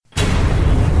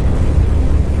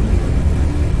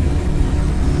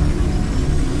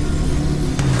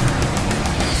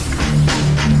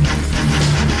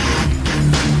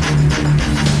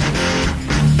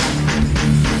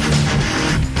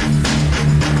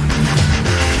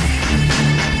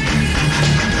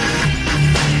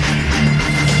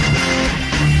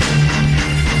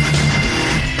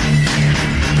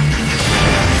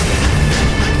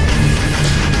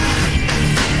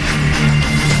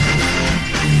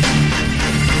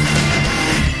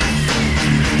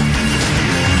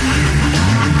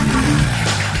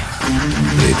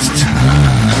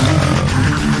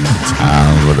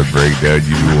that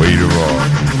you've been waiting for.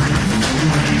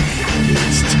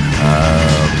 It's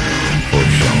time for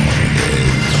Sean and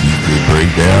Ed's weekly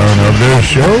breakdown of their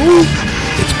show.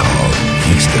 It's called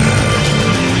Geeksters.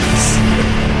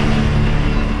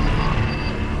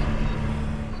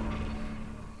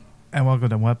 And welcome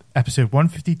to episode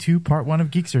 152, part 1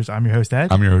 of Geeksters. I'm your host, Ed.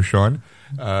 I'm your host, Sean.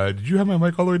 Did you have my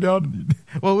mic all the way down?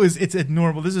 Well, it's a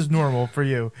normal. This is normal for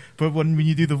you. But when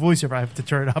you do the voiceover, I have to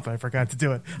turn it up. I forgot to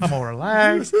do it. I'm all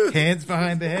relaxed, hands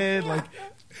behind the head, like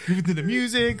moving to the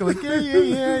music, like, yeah.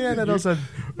 And then all of a sudden,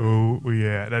 oh,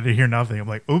 yeah. And I didn't hear nothing. I'm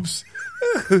like, oops.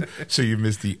 So you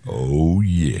missed the, oh,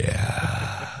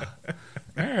 yeah.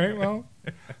 All right, well,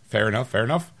 fair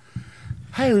enough.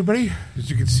 Hi, everybody. As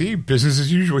you can see, business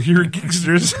as usual here at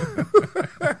Geeksters.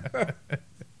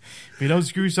 If you don't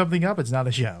screw something up, it's not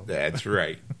a show. That's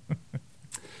right.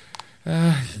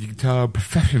 You can tell how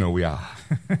professional we are.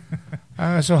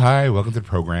 So, hi, welcome to the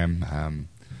program.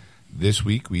 This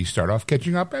week, we start off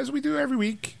catching up as we do every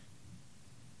week.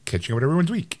 Catching up with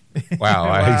everyone's week. Wow.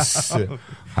 Wow.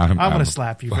 I'm going to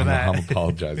slap you for that. I'm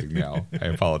apologizing now. I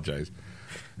apologize.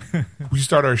 We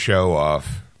start our show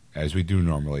off, as we do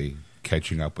normally,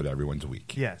 catching up with everyone's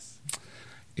week. Yes.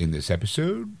 In this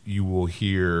episode, you will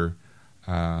hear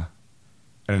an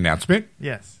announcement.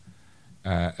 Yes.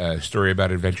 A story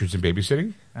about adventures in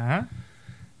babysitting. Uh-huh.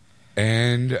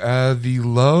 And the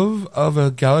love of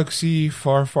a galaxy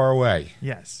far, far away.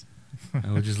 Yes.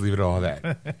 And we'll just leave it all at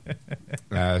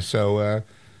that. So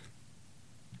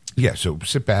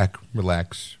sit back,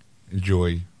 relax,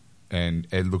 enjoy. And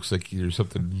it looks like there's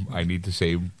something I need to say.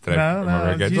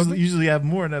 Usually I have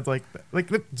more, and that's like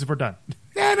we're done.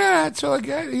 No, that's all I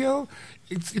got. It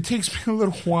takes me a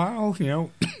little while,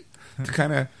 to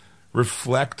kind of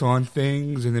reflect on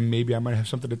things, and then maybe I might have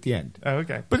something at the end. Oh,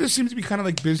 okay. But this seems to be kind of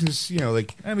like business,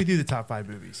 And we do the top 5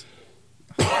 movies.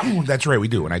 That's right, we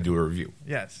do, and I do a review.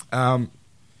 Yes.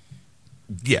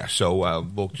 So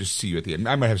we'll just see you at the end.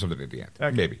 I might have something at the end,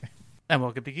 okay. Maybe. And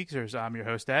welcome to Geeksters. I'm your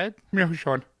host, Ed. I'm your host,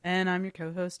 Sean. And I'm your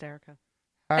co-host, Erica.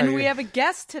 Hi. And we have a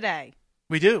guest today.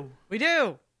 We do.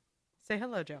 Say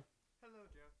hello, Joe. Hello,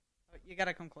 Joe. Oh, you got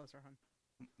to come closer, hon.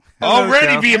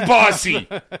 Already Joe. Being bossy.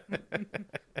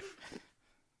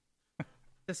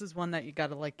 This is one that you got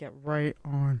to get right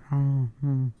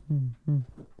on.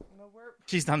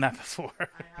 She's done that before.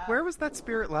 Where was that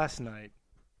spirit last night?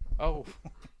 Oh.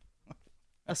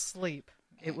 Asleep.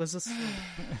 It was asleep.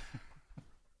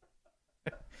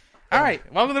 All right,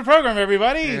 welcome to the program,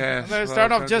 everybody. Yes, Let's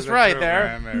start off just right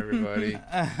program, everybody.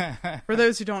 For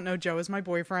those who don't know, Joe is my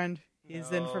boyfriend. He's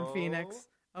in from Phoenix.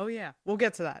 Oh, yeah. We'll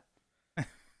get to that.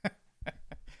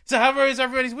 So how is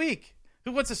everybody's week?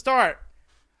 Who wants to start?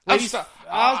 I'll Ladies, start.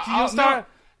 you'll start?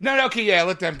 No, okay, yeah,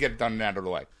 let them get it done and out of the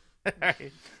way. All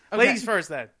right. Okay. Ladies first,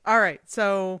 then. All right.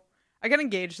 So I got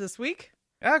engaged this week.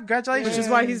 Oh, congratulations. Which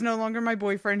is why he's no longer my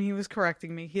boyfriend. He was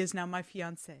correcting me. He is now my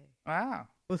fiancé. Wow.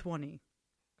 With one E.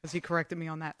 Because he corrected me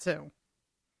on that, too.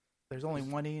 There's only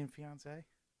one E in fiancé?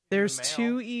 There's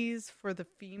 2 E's for the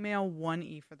female, 1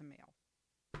 E for the male.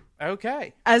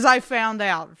 Okay. As I found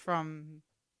out from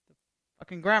the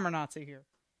fucking grammar Nazi here.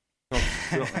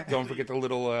 Don't forget the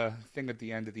little thing at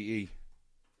the end of the E.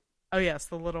 Oh, yes,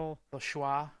 the little... The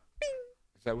schwa.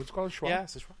 Is that what's called? Schwa? Yeah,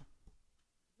 it's a schwa.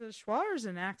 Is it a schwa or is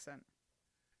it an accent?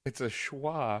 It's a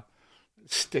schwa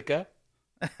sticker.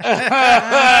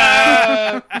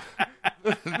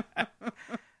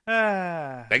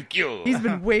 Thank you. He's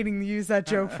been waiting to use that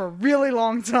joke for a really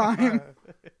long time.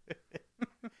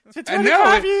 I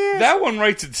know years. That one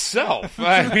writes itself.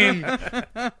 I mean,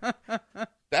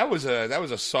 that was a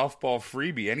softball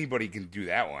freebie. Anybody can do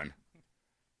that one.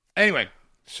 Anyway,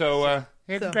 so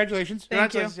congratulations.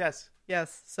 Thank you.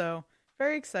 Yes. So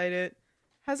very excited.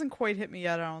 Hasn't quite hit me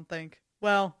yet, I don't think.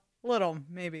 Well, little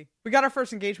maybe. We got our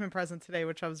first engagement present today,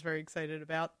 which I was very excited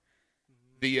about.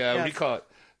 What do you call it?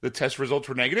 The test results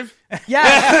were negative?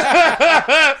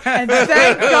 Yes. And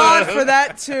thank God for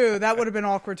that, too. That would have been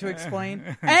awkward to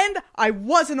explain. And I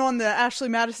wasn't on the Ashley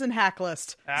Madison hack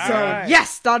list. So,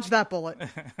 yes, dodge that bullet.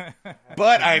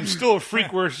 But I'm still a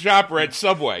freakware shopper at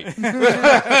Subway.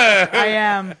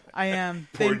 I am.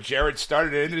 Poor Jared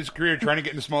started into his career trying to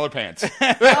get into smaller pants.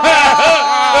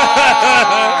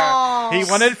 He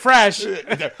wanted fresh.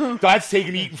 That's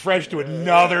taking eating fresh to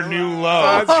another new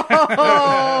low.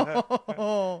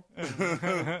 Oh,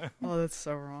 that's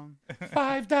so wrong.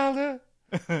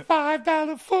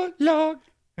 $5 foot long.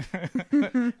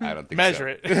 I don't think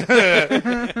Measure so. it.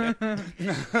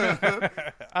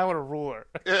 I want a ruler.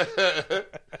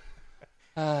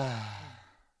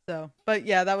 But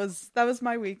yeah, that was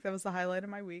my week. That was the highlight of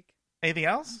my week. Anything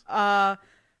else? Well,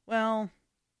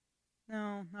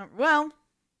 no, not well.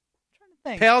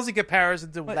 Thanks. Pales in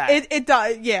comparison to But that. it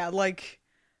does, yeah. Like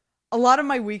a lot of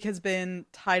my week has been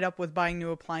tied up with buying new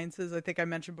appliances. I think I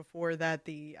mentioned before that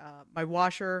the my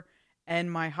washer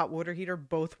and my hot water heater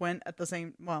both went at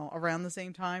around the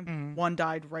same time. Mm-hmm. One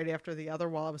died right after the other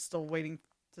while I was still waiting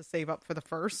to save up for the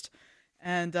first.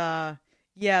 And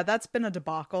yeah, that's been a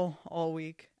debacle all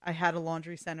week. I had a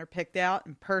laundry center picked out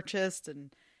and purchased,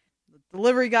 and the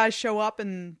delivery guys show up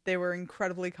and they were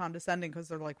incredibly condescending because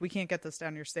they're like, "We can't get this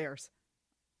down your stairs."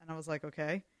 And I was like,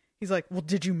 "Okay." He's like, "Well,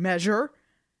 did you measure?"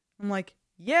 I'm like,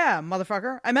 "Yeah,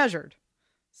 motherfucker, I measured."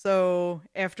 So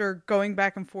after going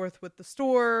back and forth with the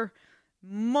store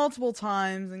multiple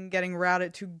times and getting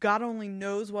routed to God only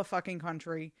knows what fucking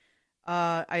country,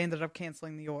 I ended up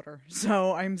canceling the order.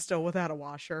 So I'm still without a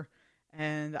washer,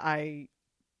 and I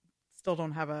still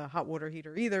don't have a hot water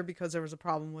heater either because there was a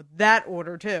problem with that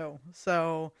order too.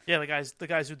 So Yeah, the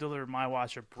guys who delivered my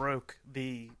washer broke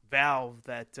the valve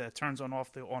that turns on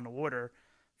off the water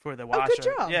for the washer.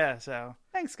 good job. Yeah, so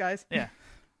thanks, guys. yeah.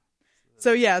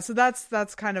 So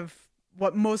that's kind of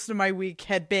what most of my week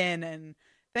had been, and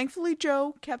thankfully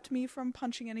Joe kept me from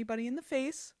punching anybody in the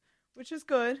face, which is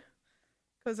good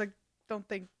because I don't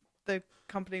think the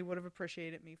company would have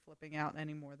appreciated me flipping out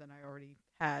any more than I already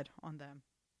had on them.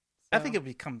 I So- think it'll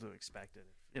become to expect it.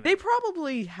 They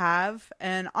probably have,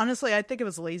 and honestly, I think it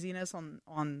was laziness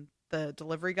on the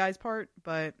delivery guy's part,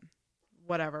 but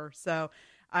whatever. So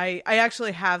I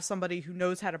actually have somebody who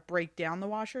knows how to break down the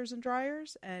washers and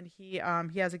dryers, and he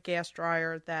has a gas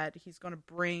dryer that he's going to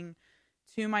bring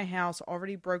to my house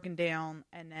already broken down,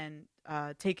 and then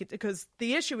take it, because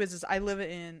the issue is I live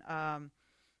in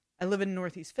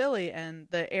Northeast Philly, and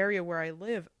the area where I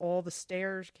live, all the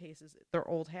staircases, they're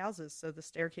old houses, so the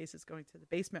staircases going to the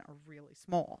basement are really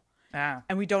small. Ah,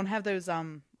 And we don't have those, what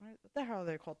the hell are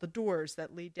they called? The doors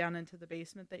that lead down into the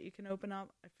basement that you can open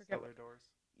up. I forget. cellar doors.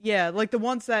 Yeah, like the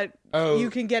ones that Oh. you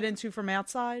can get into from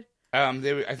outside. I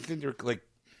think they're like.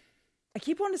 I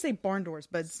keep wanting to say barn doors,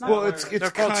 but it's not. Well, it's They're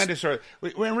called- kind of sort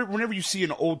of. Whenever you see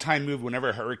an old time movie, whenever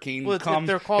a hurricane Well, comes,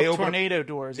 they're called they open up- tornado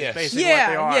doors. Yes. Is basically yeah,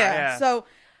 what they are. yeah. So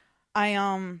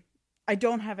I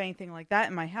don't have anything like that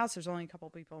in my house. There's only a couple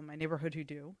people in my neighborhood who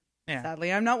do. Yeah.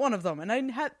 Sadly, I'm not one of them, and I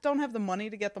don't have the money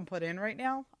to get them put in right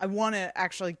now. I want to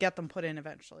actually get them put in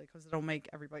eventually because it'll make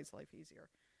everybody's life easier.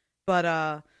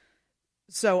 But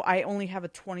so I only have a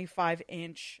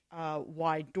 25-inch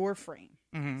wide door frame.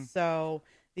 Mm-hmm. So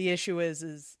the issue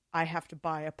is I have to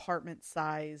buy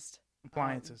apartment-sized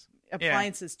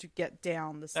appliances. to get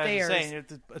down the I was stairs. saying,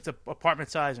 it's a apartment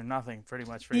size or nothing, pretty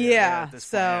much for you. Yeah. at this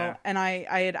So, point, and I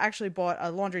had actually bought a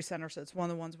laundry center, so it's one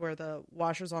of the ones where the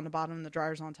washer's on the bottom and the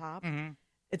dryer's on top. Mhm.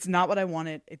 It's not what I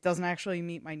wanted. It doesn't actually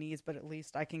meet my needs, but at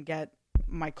least I can get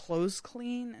my clothes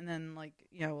clean, and then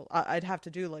I'd have to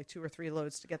do like 2 or 3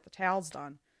 loads to get the towels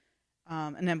done.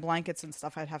 And then blankets and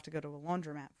stuff I'd have to go to a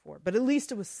laundromat for. But at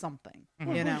least it was something,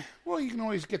 you know. Well, you can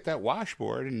always get that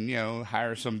washboard and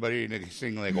hire somebody to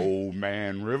sing like "Old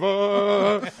Man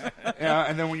River,"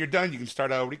 and then when you're done, you can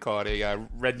start a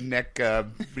redneck.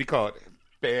 What do you call it?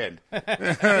 Band. You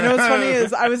know what's funny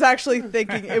is I was actually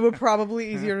thinking it would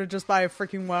probably easier to just buy a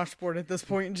freaking washboard at this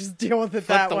point and just deal with it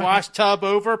Flip that the way. wash tub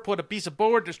over, put a piece of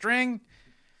board to string,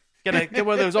 get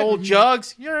one of those old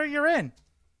jugs. You're in.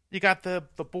 You got the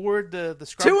board, the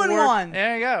scrub 2 in board. 1.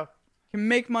 There you go. Can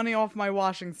make money off my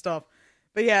washing stuff.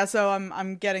 But yeah, so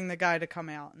I'm getting the guy to come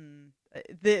out, and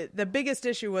the biggest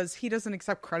issue was he doesn't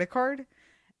accept credit card,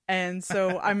 and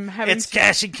so I'm having It's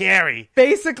cash and carry.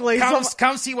 basically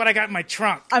Come see what I got in my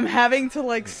trunk. I'm having to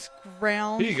like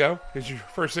scrounge. Here you go. Here's your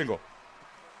first single.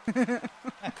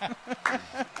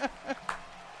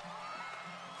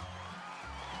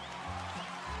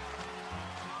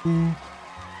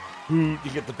 You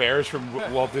get the bears from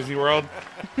Walt Disney World.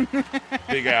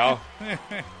 Big Al.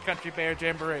 Country Bear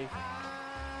Jamboree.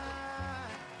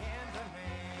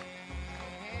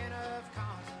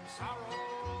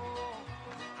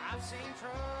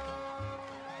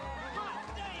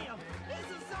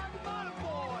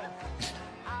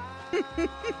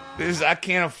 I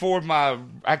can't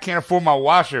afford my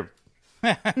washer.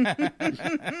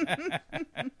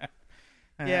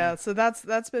 Yeah, so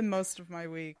that's been most of my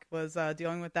week was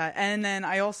dealing with that, and then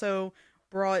I also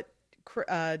brought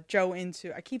Joe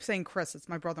into. I keep saying Chris; it's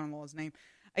my brother-in-law's name.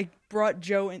 I brought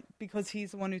Joe in because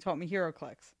he's the one who taught me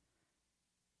HeroClix.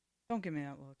 Don't give me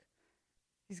that look.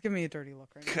 He's giving me a dirty look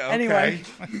right now. Okay. Anyway,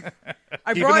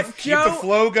 I Keep brought the Joe.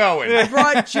 flow going. I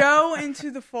brought Joe into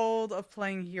the fold of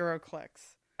playing HeroClix.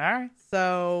 All right.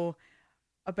 So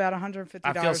about $150.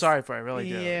 I feel sorry for you, I really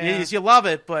do. Yeah. You love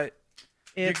it, but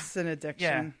It's an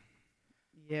addiction.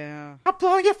 Yeah. I'll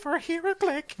blow you for a hero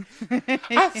click.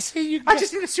 I see you. I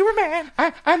just need a Superman.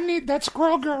 I need that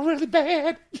squirrel girl really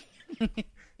bad.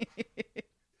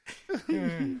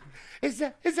 Is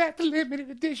that the limited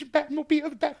edition Batmobile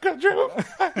the Batgirl drove?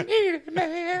 I need it,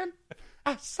 man.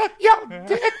 I suck your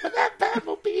dick with that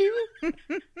Batmobile.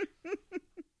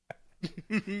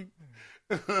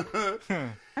 I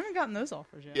haven't gotten those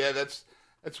offers yet. Yeah, that's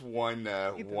one Keep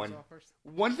those one offers.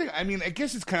 one thing. I mean, I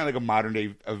guess it's kind of like a modern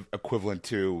day equivalent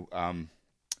to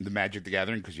the Magic the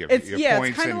Gathering because you have It's you have it's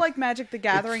points kind of and- like Magic the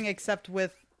Gathering, except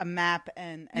with a map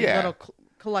and Yeah. little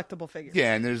collectible figures.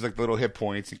 yeah, and there's like little hit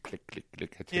points and click click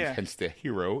click. Yeah. Hence the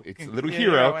hero. It's a little Yeah,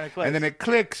 hero, and it clicks. and then it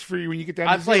clicks for you when you get down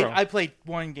I to zero. played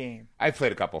one game, I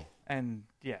played a couple. and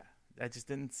yeah, I just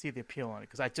didn't see the appeal on it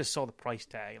because I just saw the price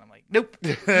tag, and I'm like, nope,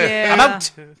 Yeah. I'm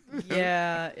out.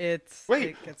 Yeah, it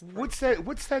gets what's that?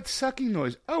 What's that sucking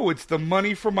noise? Oh, it's the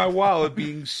money from my wallet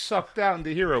being sucked out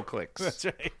into hero clicks. That's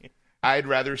right. I'd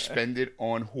rather spend it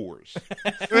on whores.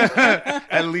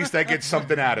 At least I get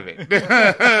something out of it.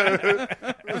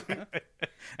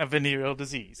 A venereal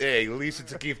disease. Hey, at least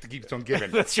it's a gift that keeps on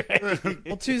giving. That's right.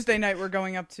 Well, Tuesday night we're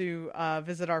going up to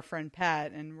visit our friend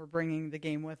Pat, and we're bringing the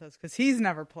game with us because he's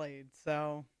never played.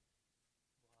 So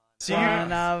So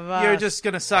one of us. you're just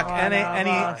gonna suck One of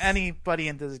us. anybody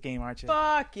into this game, aren't you?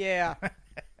 Fuck yeah!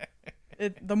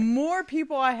 The more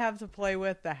people I have to play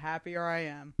with, the happier I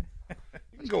am.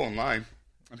 You can go online.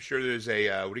 I'm sure there's a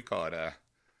what do you call it?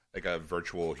 Like a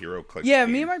virtual hero click. Yeah,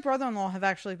 game. me and my brother-in-law have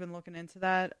actually been looking into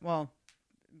that. Well,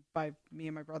 by me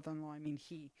and my brother-in-law, I mean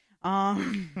he,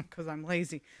 because I'm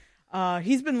lazy.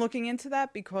 He's been looking into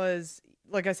that because,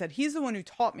 like I said, he's the one who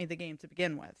taught me the game to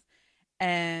begin with,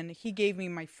 and he gave me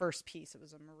my first piece. It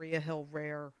was a Maria Hill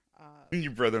rare.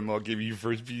 Your brother-in-law gave you your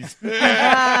first piece. It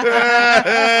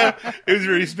was a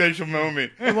very special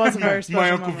moment. It was a very special My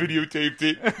uncle moment. videotaped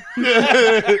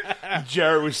it.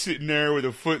 Jared was sitting there with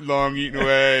a foot long eating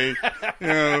away. You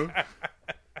know.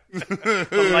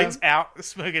 The lights out,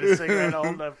 smoking a cigarette,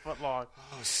 holding a foot long.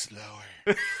 Oh, slower.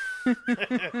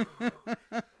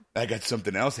 I got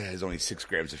something else that has only 6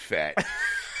 grams of fat.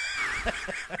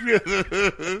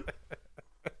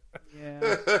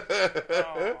 Yeah.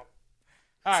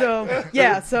 All So right.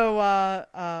 yeah,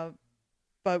 so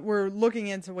but we're looking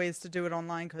into ways to do it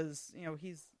online because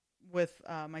he's with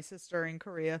my sister in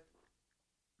Korea,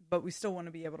 but we still want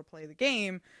to be able to play the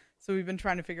game. So we've been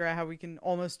trying to figure out how we can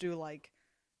almost do like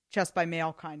chess by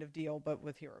mail kind of deal, but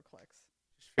with hero clicks.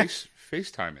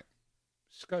 FaceTime it.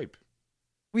 Skype.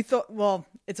 We thought, well,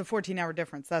 it's a 14-hour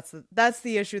difference. That's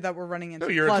the issue that we're running into.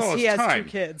 No, it's all Plus, he his has time. 2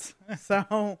 kids,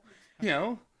 so You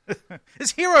know.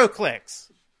 It's hero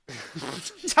clicks.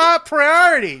 Top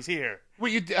priorities here.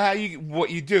 What you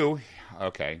do?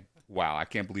 Okay. Wow, I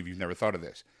can't believe you've never thought of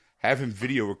this. Have him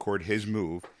video record his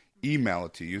move, email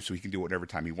it to you, so he can do it whatever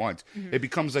time he wants. Mm-hmm. It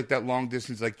becomes like that long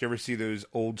distance. Like you ever see those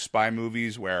old spy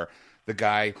movies where the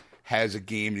guy has a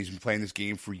game and he's been playing this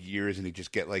game for years, and he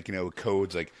just get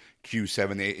codes like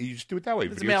Q78. You just do it that way.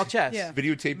 It's mail chess. Yeah.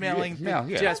 Videotape Mailing mail.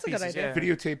 Yeah. chess That's a good pieces. idea.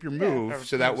 Yeah. Videotape your move, perfect.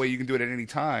 so that way you can do it at any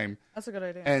time. that's a good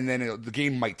idea. And then the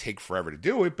game might take forever to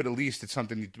do it, but at least it's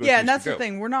something you do. Yeah, and that's the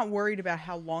thing. We're not worried about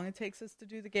how long it takes us to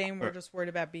do the game. We're just worried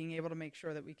about being able to make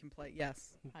sure that we can play.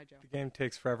 Yes. Hi, Joe. The game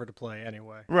takes forever to play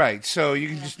anyway. Right. So you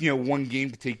can just, one game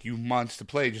could take you months to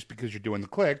play just because you're doing the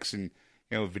clicks and,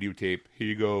 videotape, here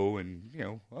you go. And,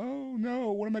 oh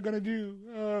no, what am I going to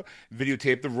do?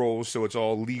 Videotape the rolls so it's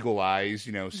all legalized,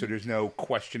 so there's no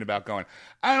question about going,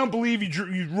 I don't believe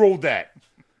you rolled that.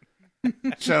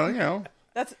 So,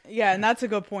 And that's a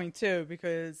good point too,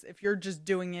 because if you're just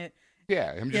doing it,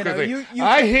 yeah, I'm just You know, going to you- say, you-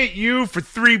 I hit you for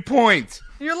 3 points.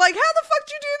 you're like, how the fuck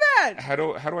did you do that?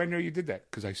 How do I know you did that?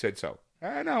 Because I said so.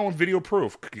 I know, on video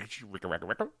proof.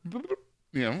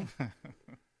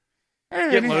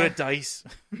 Get loaded dice.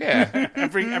 Yeah.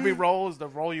 Every roll is the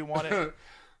roll you want it.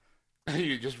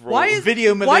 You just roll. Why is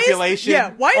Video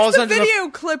manipulation. Why All is of the a sudden video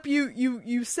clip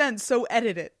you sent so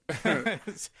edited?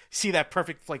 see that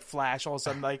perfect flash? All of a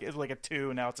sudden, it's like a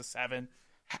 2, now it's a 7.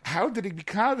 How did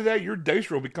your dice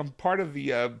roll become part of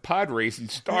the pod race in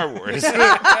Star Wars?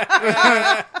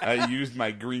 I used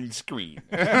my green screen.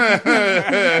 So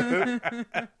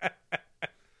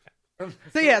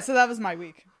that was my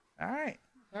week. All right,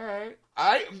 All right.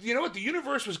 You know what? The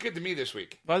universe was good to me this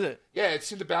week. was it? Yeah, it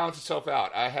seemed to balance itself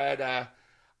out. I had,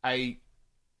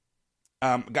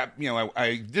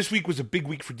 this week was a big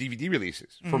week for DVD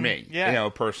releases for me. Yeah.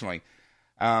 Personally.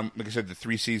 Like I said, the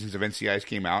 3 seasons of NCIS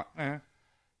came out. Uh-huh.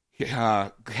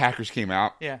 Hackers came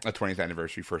out. Yeah. A 20th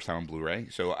anniversary, first time on Blu-ray.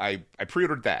 So I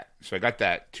pre-ordered that. So I got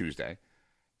that Tuesday,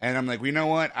 and I'm like, well, you know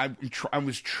what? I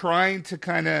was trying to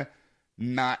kind of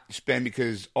not spend,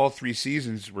 because all 3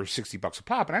 seasons were $60 a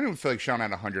pop, and I didn't feel like shelling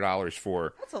out $100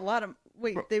 for. That's a lot of.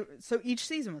 Wait, so each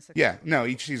season was 60. Yeah, no,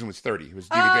 each season was 30. It was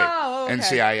DVD. Oh, okay.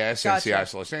 NCIS, Gotcha.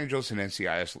 NCIS Los Angeles, and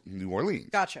NCIS New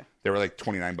Orleans. Gotcha. They were like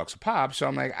 $29 a pop. So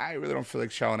I'm like, I really don't feel like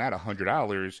shelling out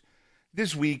 $100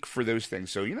 this week for those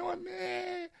things. So you know what,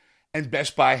 meh. And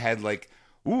Best Buy had like,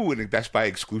 and a Best Buy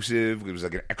exclusive. It was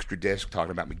like an extra disc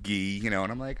talking about McGee, and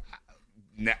I'm like,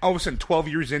 now, all of a sudden, 12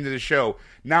 years into the show,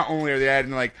 not only are they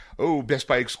adding like, Best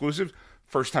Buy exclusive,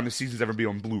 first time the season's ever be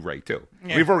on Blu-ray too.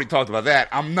 Yeah. We've already talked about that.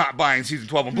 I'm not buying season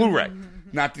 12 on Blu-ray,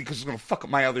 not because it's going to fuck up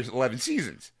my other 11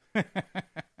 seasons.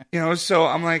 So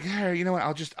I'm like, hey, you know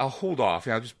what? I'll hold off.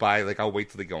 I'll just buy, like, I'll wait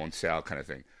till they go on sale, kind of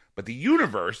thing. But the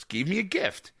universe gave me a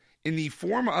gift in the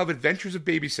form of Adventures of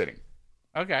Babysitting.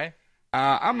 Okay.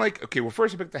 I'm like, okay, well,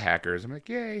 first I picked the Hackers. I'm like,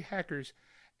 yay, Hackers.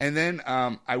 And then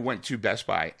I went to Best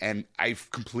Buy, and I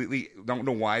completely don't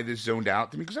know why this zoned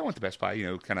out to me, because I went to Best Buy,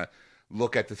 kind of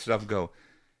look at the stuff and go,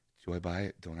 do I buy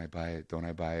it? Don't I buy it? Don't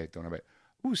I buy it? Don't I buy it?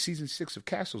 Ooh, season 6 of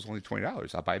Castle is only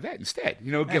 $20. I'll buy that instead.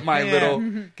 Get my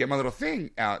little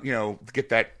thing out. Get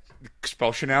that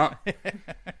expulsion out.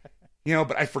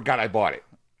 But I forgot I bought it,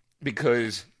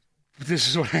 because this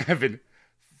is what happened.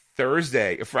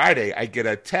 Friday, I get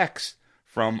a text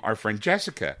from our friend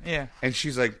Jessica. Yeah, and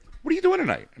she's like, "What are you doing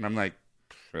tonight?" And I'm like,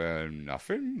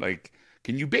 "Nothing. Like,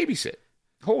 can you babysit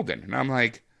Holden?" And I'm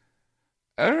like,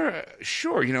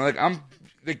 sure. I'm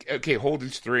like, okay,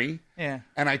 Holden's 3. Yeah.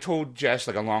 And I told Jess,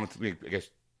 like, I guess,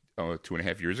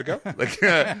 2.5 years ago, like,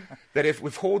 that if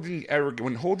Holden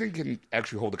when Holden can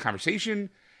actually hold a conversation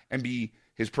and be,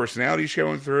 his personality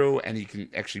showing through, and he can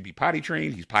actually be potty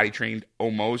trained, he's potty trained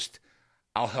almost,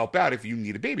 I'll help out if you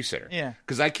need a babysitter. Yeah.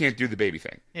 Because I can't do the baby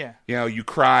thing. Yeah. You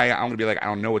cry, I'm going to be like, I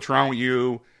don't know what's wrong with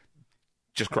you.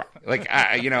 Just cry. Like,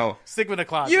 stick with the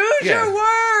closet. Use your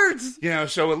words.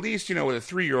 So at least, with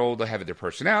a 3-year-old, they have their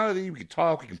personality. We can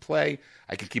talk. We can play.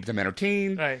 I can keep them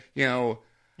entertained. Right.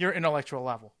 Your intellectual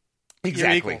level.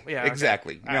 Exactly. You're equal. Yeah.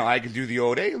 Exactly. Okay. I can do the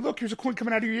old, hey, look, here's a coin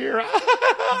coming out of your ear.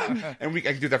 And I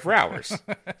can do that for hours.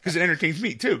 Because it entertains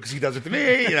me, too, because he does it to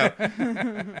me,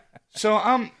 So,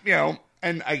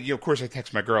 and I, of course, I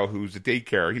text my girl who's at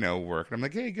daycare, work. And I'm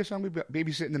like, hey, guess I'm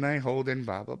babysitting tonight, Holden,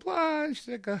 blah, blah, blah. And she's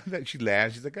like, she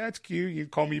laughs. She's like, that's cute. You can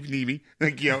call me if you need me.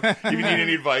 Like, if you need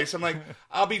any advice. I'm like,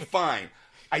 I'll be fine.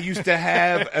 I used to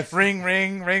have a ring.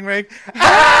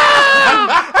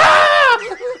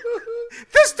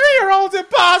 This 3-year-old's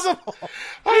impossible.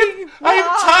 I'm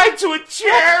tied to a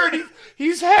chair, and he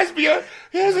has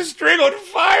a string on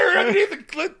fire underneath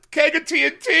the keg of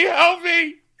TNT. Help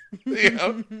me.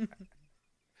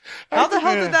 How the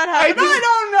hell did that happen? I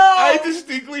don't know. I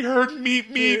distinctly heard meep.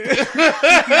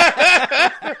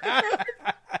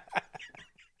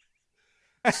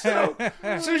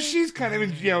 So she's kind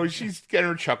of, she's getting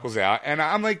her chuckles out, and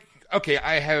I'm like, okay,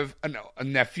 I have a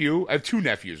nephew. I have 2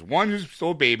 nephews. One who's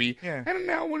still a baby, and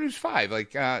now one who's 5.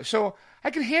 Like, so I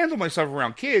can handle myself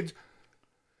around kids.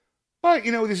 But,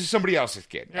 this is somebody else's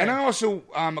kid. Yeah. And I also,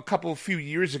 a few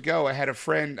years ago, I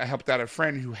helped out a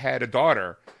friend who had a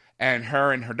daughter, and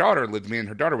her daughter lived with me, and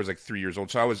her daughter was like 3 years old.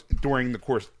 So I was, during the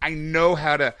course, I know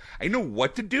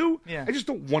what to do. Yeah. I just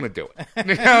don't want to do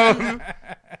it.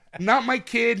 Not my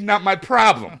kid, not my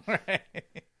problem. Right.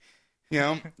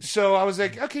 So I was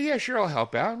like, okay, yeah, sure, I'll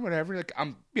help out, whatever. Like,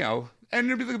 and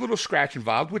there'd be like a little scratch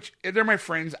involved, which they're my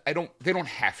friends. They don't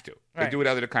have to. They do it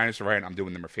out of the kindness of right, and I'm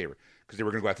doing them a favor, because they were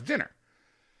going to go out to dinner.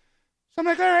 So I'm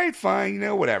like, all right, fine,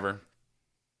 whatever.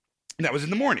 And that was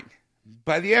in the morning.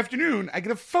 By the afternoon, I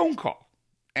get a phone call,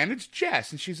 and it's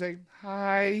Jess, and she's like,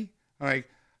 hi. I'm like,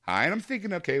 hi, and I'm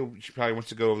thinking, okay, she probably wants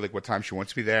to go, like, what time she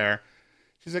wants to be there.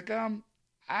 She's like,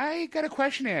 I got a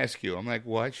question to ask you. I'm like,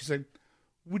 what? She's like,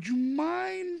 would you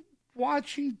mind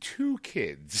watching 2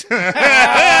 kids? I'm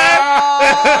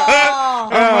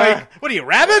like, what are you,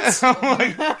 rabbits? I'm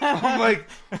like,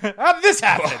 how did this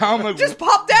happen? I'm like, just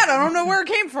popped out. I don't know where it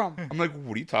came from. I'm like,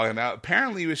 what are you talking about?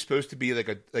 Apparently, it was supposed to be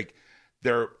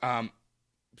they're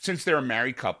since they're a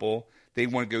married couple, they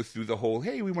want to go through the whole,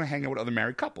 hey, we want to hang out with other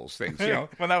married couples things. Well,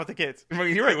 not with the kids.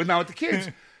 You're right. Well, not with the kids.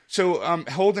 So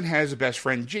Holden has a best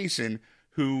friend, Jason,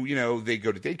 who, they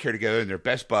go to daycare together, and they're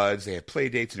best buds. They have play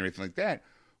dates and everything like that.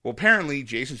 Well, apparently,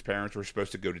 Jason's parents were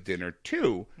supposed to go to dinner,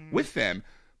 too, with them,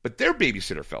 but their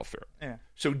babysitter fell through. Yeah.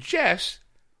 So Jess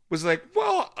was like,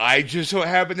 well, I just so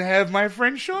happen to have my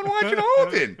friend Sean watching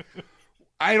Holden.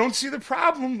 I don't see the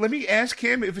problem. Let me ask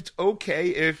him if it's okay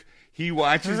if he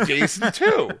watches Jason,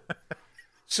 too.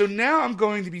 So now I'm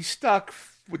going to be stuck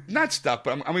not stuck,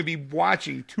 but I'm going to be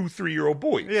watching 2-3-year-old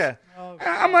boys. Yeah. Oh, And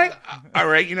I'm like, all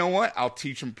right, you know what? I'll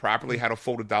teach them properly how to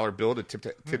fold a dollar bill to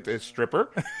tip the stripper.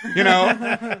 You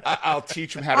know, I'll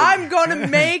teach them how to. I'm gonna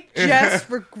make Jess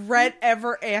regret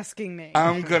ever asking me.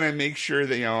 I'm gonna make sure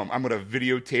that I'm gonna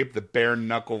videotape the bare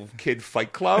knuckle kid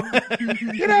fight club.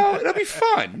 It'll be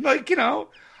fun. Like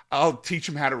I'll teach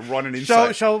them how to run an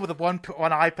inside. Show with one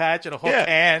eye patch and a hook Yeah.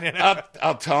 hand.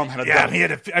 I'll tell them how to. Yeah,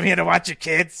 I'm here to watch your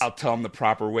kids. I'll tell them the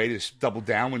proper way to double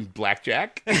down when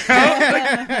blackjack. The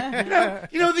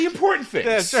important things.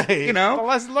 That's right.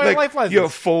 Life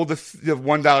lessons. Fold the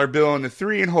 $1 bill and the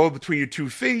 3 and hold between your 2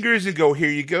 fingers and go, here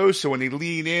you go. So when they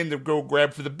lean in to go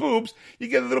grab for the boobs, you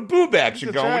get a little boob action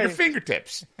That's going right. with your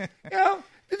fingertips. The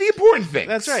important things.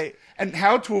 That's right. And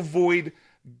how to avoid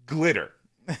glitter.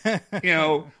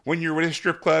 When you're with a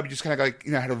strip club, you just kind of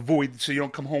how to avoid so you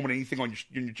don't come home with anything on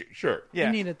your shirt. Yeah.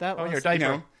 You needed that On your lesson.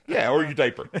 diaper. Or your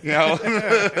diaper.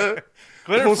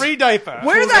 Glitter-free diaper.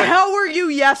 Where the hell were you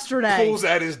yesterday? Pulls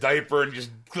out his diaper and just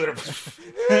glitter.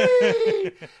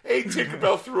 Hey,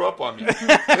 Tinkerbell threw up on me.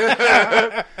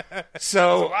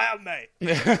 So Wild night.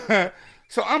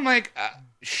 So I'm like,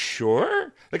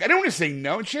 sure. Like, I don't want to say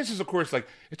no. And Chance is, of course, like,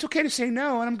 it's okay to say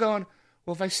no. And I'm going,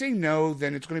 well, if I say no,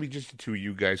 then it's going to be just the two of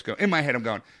you guys. In my head, I'm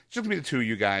going, it's just going to be the two of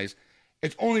you guys.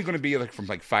 It's only going to be from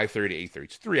 5:30 to 8:30.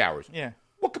 It's 3 hours. Yeah.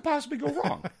 What could possibly go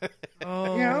wrong?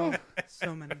 Oh,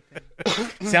 so many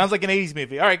things. Sounds like an 80s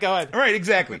movie. All right, go ahead. All right,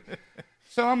 exactly.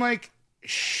 So I'm like,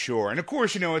 sure. And of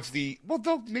course, it's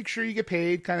they'll make sure you get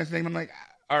paid kind of thing. I'm like,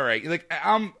 all right. Like,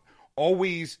 I'm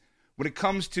always, when it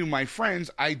comes to my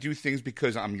friends, I do things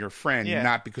because I'm your friend,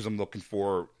 not because I'm looking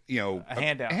for, a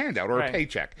handout or a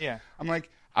paycheck. Yeah. I'm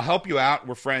like, I'll help you out.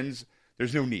 We're friends.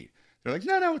 There's no need. They're like,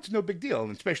 no, it's no big deal.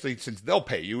 And especially since they'll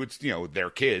pay you. It's, their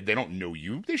kid. They don't know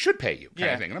you. They should pay you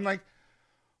kind of thing. And I'm like,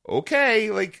 okay,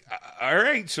 like, all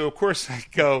right. So, of course, I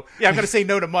go. Yeah, I'm going to say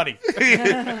no to money.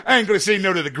 I ain't going to say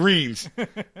no to the greens.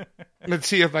 Let's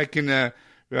see if I can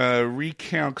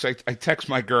recount, because I text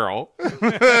my girl.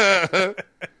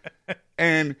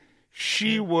 And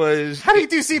she was... How do you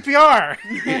do CPR?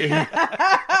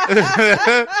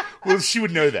 Well, she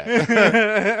would know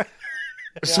that.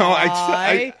 So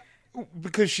Why?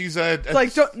 because she's like, I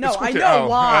know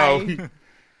why.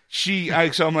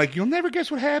 So I'm like, you'll never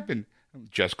guess what happened.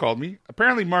 Jess called me.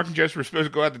 Apparently, Mark and Jess were supposed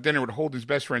to go out to dinner with Holden's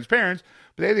best friend's parents,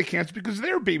 but they canceled because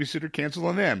their babysitter canceled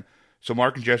on them. So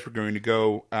Mark and Jess were going to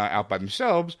go out by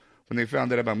themselves. When they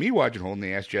found out about me watching Holden,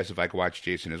 they asked Jess if I could watch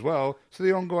Jason as well, so they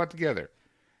don't go out together.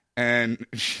 And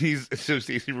so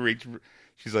Stacey Reach,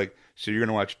 she's like, so you're going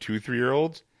to watch 2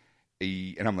 3-year-olds?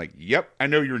 And I'm like, yep, I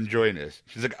know you're enjoying this.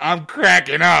 She's like, I'm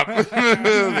cracking up. I was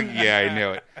like, yeah, I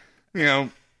know it.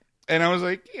 And I was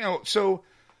like, so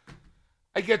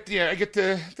I get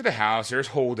to the house. There's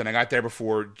Holden. I got there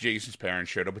before Jason's parents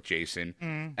showed up with Jason.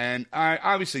 And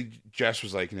obviously Jess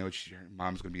was like,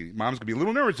 mom's gonna be a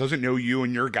little nervous. Doesn't know you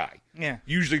and your guy. Yeah.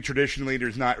 Usually, traditionally,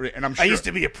 there's not. And I'm sure I used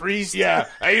to be a priest. Yeah,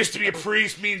 I used to be a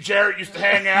priest. Me and Jarrett used to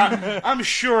hang out. I'm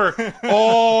sure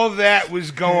all that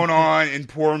was going on in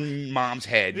poor mom's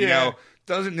head.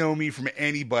 Doesn't know me from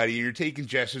anybody. And you're taking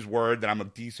Jess's word that I'm a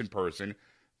decent person.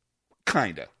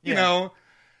 Kinda. You know.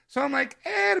 So I'm like,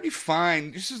 it'll be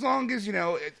fine. Just as long as,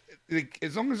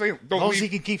 as long as I don't As long as leave. he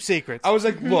can keep secrets. I was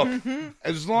like, look,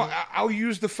 as long I'll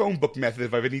use the phone book method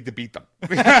if I need to beat them.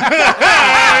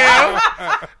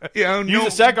 Use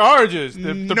a sack of oranges.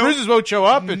 The bruises won't show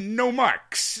up. And... No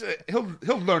marks. He'll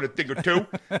learn a thing or two.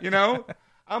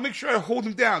 I'll make sure I hold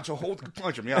him down so Holden can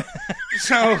punch him.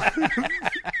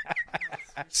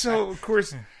 So of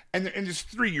course, and this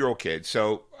 3-year-old kid.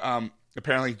 So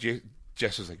apparently,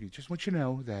 Jess was like, just want you to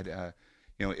know that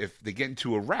if they get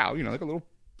into a row, like a little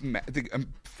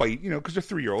fight, because they're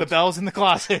 3-year-olds. The bell's in the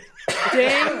closet.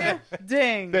 Ding,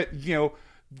 ding. That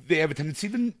they have a tendency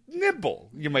to nibble,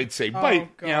 you might say,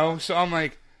 bite. God. So I'm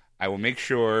like, I will make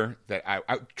sure that I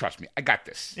trust me, I got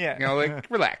this. Yeah.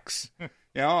 Relax.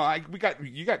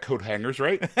 You got coat hangers,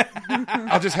 right?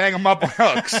 I'll just hang them up on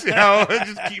hooks.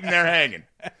 Just keep them there hanging.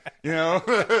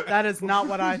 That is not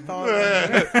what I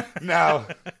thought. No.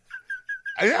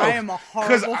 I am a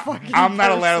horrible fucking I'm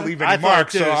not allowed to person. leave any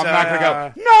marks, so I'm not going to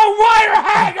go, no wire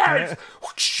hangers!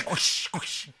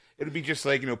 It'll be just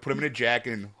like, put them in a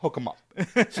jacket and hook them up.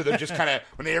 So they're just kind of,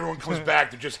 when everyone comes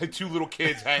back, they're just like 2 little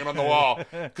kids hanging on the wall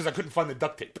because I couldn't find the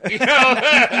duct tape.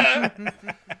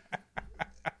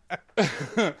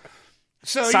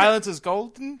 So Silence is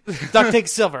golden. Duct tape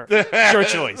silver. Your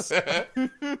choice.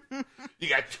 You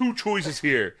got 2 choices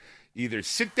here. Either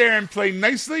sit there and play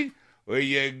nicely, or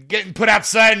you're getting put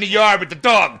outside in the yard with the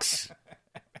dogs.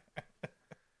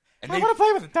 And I want to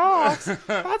play with the dogs.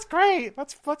 That's great.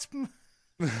 Let's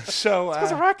so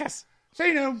a ruckus.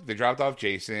 So, they dropped off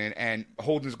Jason, and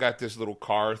Holden's got this little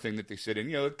car thing that they sit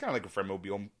in, kind of like a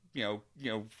Fredmobile,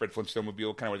 Fred Flintstone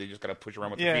mobile, kind of where they just got to push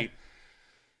around with their feet.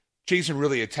 Jason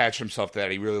really attached himself to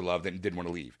that. He really loved it and didn't want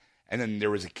to leave. And then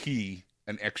there was a key,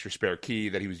 an extra spare key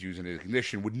that he was using in the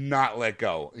ignition, would not let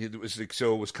go. It was like,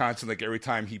 so it was constant, like every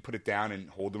time he put it down and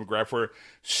Holden would grab for it,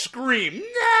 scream,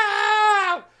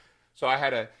 no! So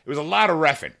it was a lot of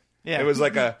reffing. Yeah. It was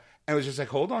like it was just like,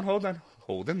 hold on.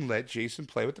 Holden, let Jason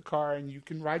play with the car and you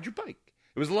can ride your bike.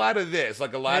 It was a lot of this,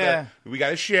 like a lot of, we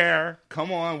got to share.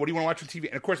 Come on, what do you want to watch on TV?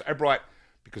 And of course, I brought,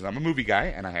 because I'm a movie guy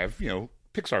and I have,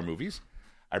 Pixar movies,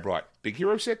 I brought Big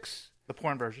Hero 6. The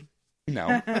porn version.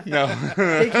 No.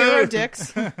 Big Hero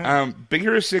Dicks. Big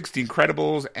Hero 6, The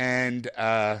Incredibles, and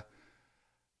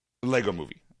Lego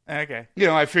Movie. Okay.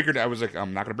 I figured, I was like,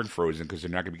 I'm not going to bring Frozen because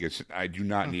they're not going to be good. I do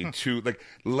not need two. Like,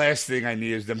 last thing I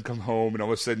need is them come home and all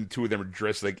of a sudden two of them are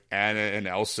dressed like Anna and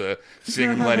Elsa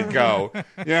singing Let It Go.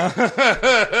 Yeah.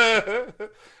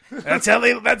 That's how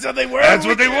they were. That's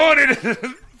what they wanted.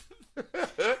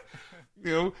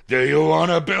 Do you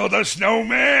want to build a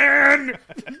snowman?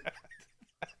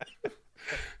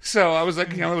 So I was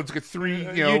like, let's get three,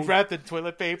 You'd wrap the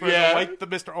toilet paper like the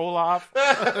Mr. Olaf.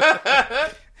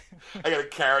 I got a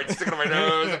carrot sticking on my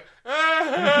nose.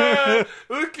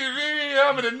 Look at me,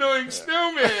 I'm an annoying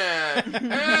snowman.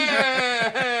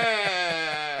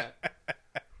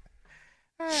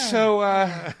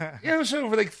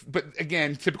 But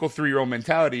again, typical 3-year-old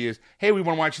mentality is, hey, we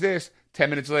want to watch this. 10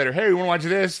 minutes later, hey, we want to watch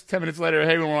this. 10 minutes later,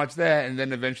 hey, we want to watch that. And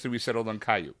then eventually we settled on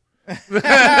Caillou.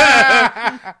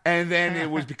 And then it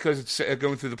was because it's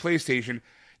going through the PlayStation.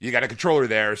 You got a controller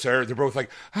there, sir. They're both like,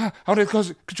 how do I close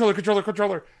it?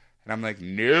 Controller. And I'm like,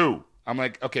 no. I'm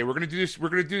like, okay, we're going to do this. We're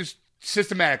going to do this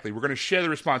systematically. We're going to share the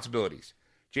responsibilities.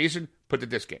 Jason, put the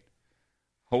disc in.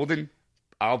 Holden,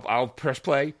 I'll press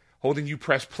play. Holden, you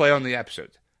press play on the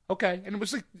episodes. Okay. And it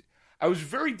was like, I was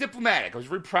very diplomatic. I was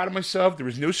very proud of myself. There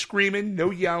was no screaming, no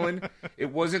yelling.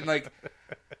 It wasn't like,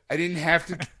 I didn't have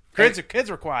to. Kids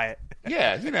were quiet.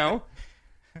 Yeah,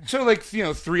 So,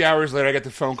 3 hours later, I got the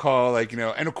phone call,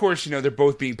 and of course, they're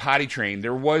both being potty trained.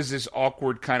 There was this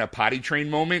awkward kind of potty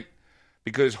train moment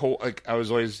because, I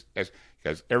was always,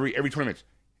 guys, every 20 minutes,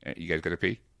 you guys got to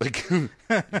pee? You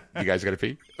guys got to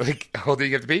pee? Holden,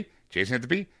 you got to pee? Jason have to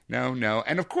pee? No.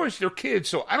 And of course, they're kids,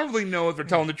 so I don't really know if they're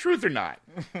telling the truth or not.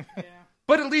 Yeah.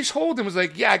 But at least Holden was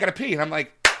like, yeah, I got to pee. And I'm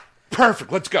like, perfect,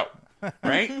 let's go.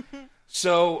 Right?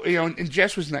 So, and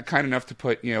Jess was not kind enough to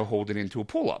put, Holden into a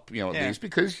pull-up, at least,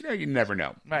 because, you never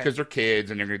know. Right. Because they're kids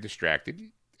and they're going to get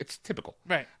distracted. It's typical.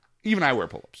 Right. Even I wear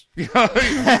pull-ups. You He's wearing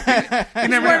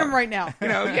them right now.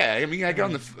 I get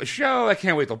on the show, I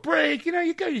can't wait till break.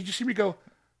 You go, you just see me go,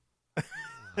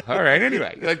 all right,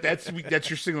 anyway. That's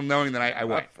your signal knowing that I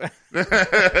went.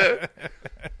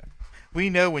 We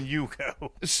know when you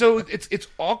go. So it's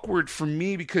awkward for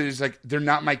me because, they're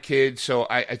not my kids, so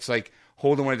it's like,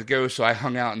 Holden wanted to go, so I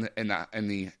hung out in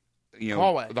the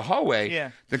hallway. Yeah.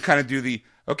 Then kind of do the,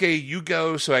 okay, you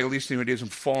go, so I at least he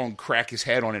doesn't fall and crack his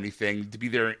head on anything to be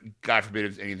there. God forbid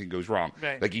if anything goes wrong.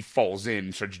 Right. Like he falls in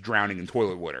and starts drowning in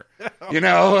toilet water.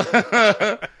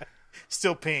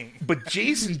 Still peeing. But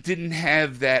Jason didn't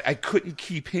have that. I couldn't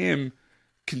keep him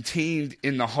contained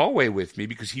in the hallway with me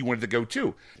because he wanted to go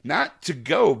too. Not to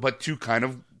go, but to kind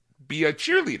of be a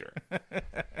cheerleader. Go,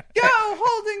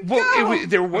 Holden, go! Well,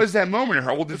 there was that moment.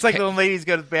 It's like when ladies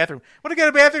go to the bathroom. Want to go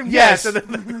to the bathroom? Yes. And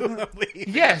then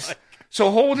Yes.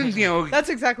 So Holden, That's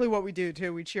exactly what we do,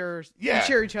 too. We cheer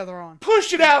each other on.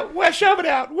 Push it out. Shove it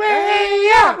out. Way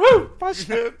out. Woo. Push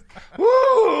it.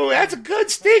 Woo. That's a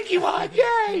good stinky one.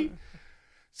 Yay.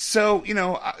 So,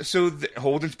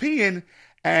 Holden's peeing,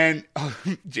 and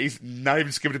Jason, not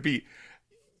even skipping a beat.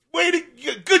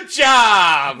 Good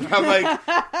job. I'm like,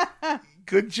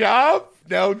 good job?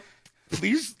 Now,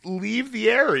 please leave the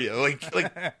area.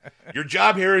 Your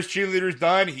job here as cheerleader's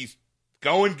done. He's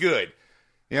going good.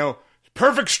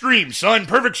 Perfect stream, son.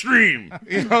 Perfect stream.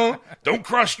 Don't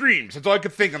cross streams. That's all I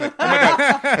could think. I'm like, oh my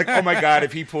God. Oh my God,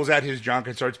 if he pulls out his junk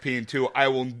and starts peeing too, I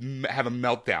will have a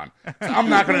meltdown. I'm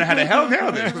not going to know how the hell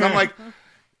handle this. Because I'm like,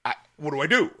 what do I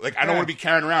do? I don't want to be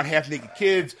carrying around half-naked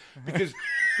kids because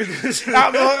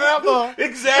outlaw.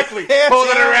 Exactly.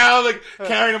 Pulling around,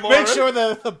 carrying them all. Make sure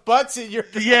the butt's in your...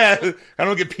 Yeah. I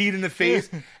don't get peed in the face.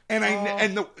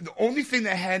 And the only thing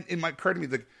that had in my occurred to me,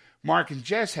 Mark and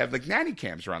Jess have nanny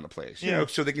cams around the place,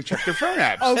 so they can check their phone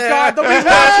apps. Oh God, the fuck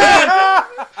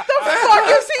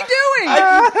is he doing?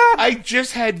 I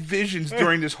just had visions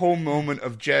during this whole moment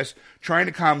of Jess trying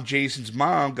to calm Jason's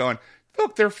mom, going,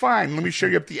 look, they're fine. Let me show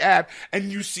you up the app.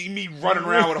 And you see me running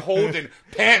around with Holden,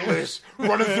 pantless,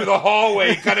 running through the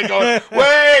hallway, kind of going,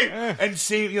 wait! And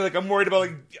seeing, like, I'm worried about,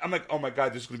 I'm like, oh my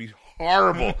God, this is going to be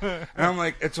horrible. And I'm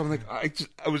like, I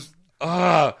was.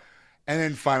 And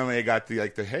then finally I got the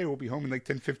hey, we'll be home in like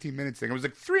 10, 15 minutes thing. It was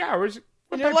like 3 hours.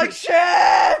 You're like, shit!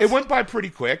 It went by pretty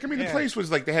quick. I mean, the place was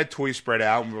like, they had toys spread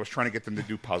out, and we was trying to get them to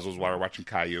do puzzles while we were watching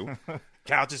Caillou.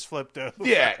 Couches flipped over.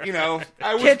 Yeah,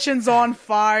 Kitchen's on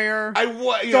fire.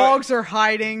 Dogs are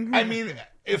hiding. I mean,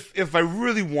 if I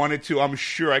really wanted to, I'm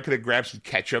sure I could have grabbed some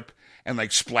ketchup and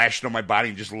like splashed it on my body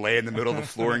and just lay in the middle of the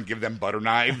floor and give them butter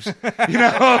knives,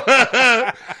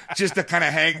 just to kind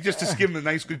of hang, just to give them a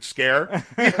nice good scare,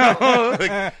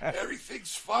 like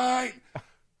everything's fine,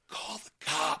 call the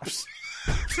cops.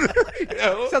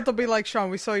 Except they'll be like, Sean,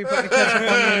 we saw you putting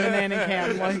ketchup on the banana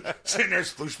can. Like, sitting there,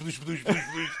 sploosh, sploosh, sploosh, sploosh,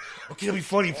 sploosh. Okay, it'll be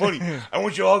funny. I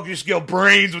want you all to just yell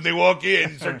brains when they walk in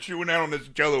and start chewing out on this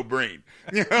Jello brain.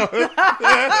 But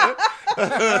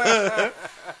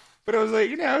I was like,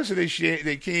 so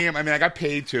they came. I mean, I got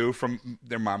paid too from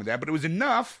their mom and dad, but it was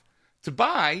enough to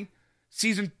buy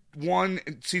season 1,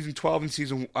 season 12, and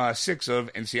season 6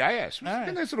 of NCIS. It was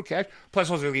a nice little cash.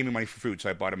 Plus, also they gave me money for food, so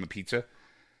I bought them a pizza.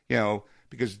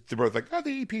 Because they're both like, oh,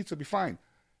 they eat pizza, it'll be fine.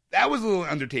 That was a little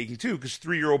undertaking, too, because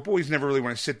 3-year-old boys never really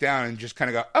want to sit down and just kind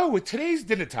of go, oh, today's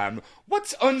dinner time.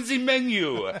 What's on the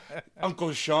menu?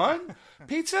 Uncle Sean?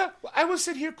 Pizza? Well, I will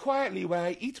sit here quietly while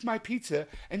I eat my pizza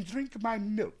and drink my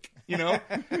milk.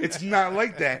 It's not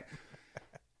like that.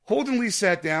 Holden Lee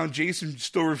sat down. Jason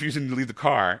still refusing to leave the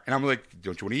car. And I'm like,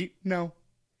 don't you want to eat? No.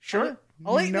 Sure.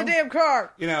 I'll eat in the damn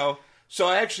car. So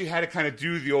I actually had to kind of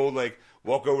do the old,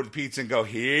 walk over to the pizza and go,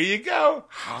 here you go.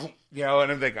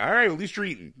 And I'm like, all right, well, at least you're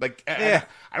eating. I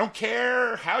don't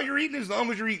care how you're eating as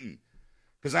long as you're eating.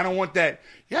 Because I don't want that,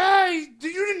 you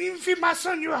didn't even feed my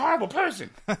son, you're a horrible person.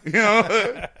 I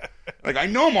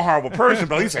know I'm a horrible person,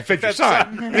 but at least I fed your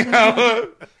son.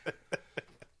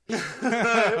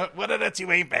 What if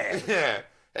you ain't bad? Yeah.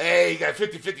 Hey, you got a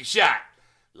 50-50 shot.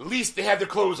 At least they had their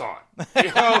clothes on.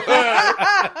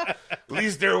 At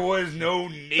least there was no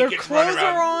naked Their clothes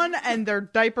are on and their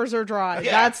diapers are dry.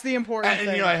 Yeah. That's the important thing.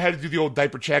 And I had to do the old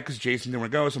diaper check because Jason didn't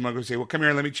want to go. So I'm going to say, well, come here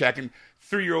and let me check. And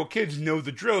 3-year-old kids know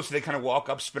the drill. So they kind of walk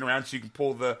up, spin around so you can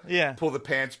pull the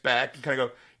pants back and kind of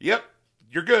go, yep,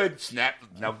 you're good. Snap.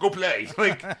 Now go play.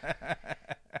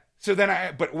 So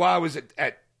then but while I was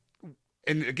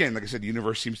and again, like I said, the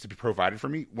universe seems to be provided for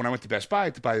me. When I went to Best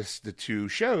Buy to buy the 2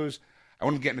 shows, I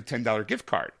wanted to get a $10 gift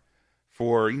card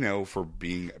for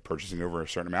purchasing over a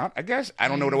certain amount. I guess. I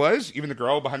don't know what it was. Even the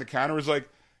girl behind the counter was like,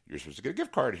 you're supposed to get a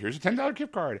gift card. Here's a $10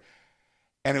 gift card.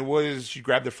 And she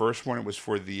grabbed the first one. It was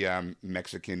for the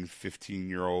Mexican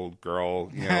 15-year-old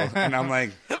girl, and I'm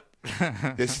like,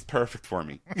 this is perfect for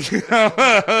me.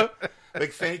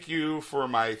 Thank you for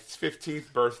my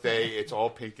 15th birthday. It's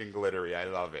all pink and glittery. I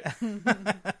love it.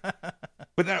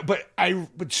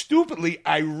 But stupidly,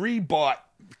 I rebought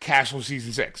Castle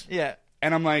season 6. Yeah.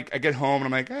 And I'm like, I get home and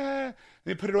I'm like, let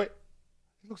me put it away.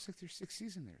 It looks like there's 6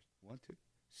 seasons there. 1, 2.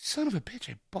 Son of a bitch,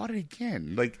 I bought it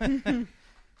again.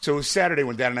 So it was Saturday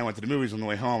when Dad and I went to the movies. On the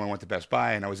way home, I went to Best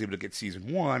Buy and I was able to get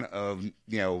season 1 of,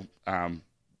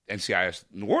 NCIS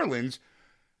New Orleans,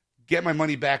 get my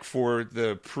money back for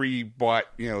the pre-bought,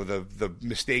 the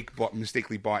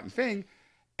mistakenly bought thing,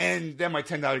 and then my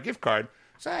 $10 gift card.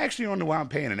 So I actually only wound up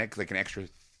paying an extra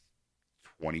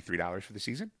 $23 for the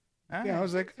season. I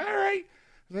was like, all right.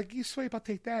 I was like, you sweet, I'll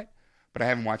take that. But I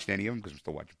haven't watched any of them because I'm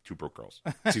still watching Two Broke Girls,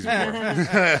 season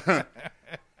 4.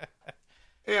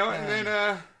 And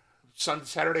then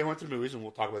Saturday I went to the movies, and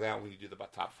we'll talk about that when you do the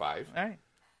top 5. All right.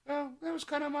 Well, that was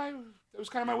kind of my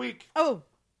week. Oh,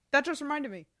 that just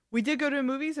reminded me. We did go to the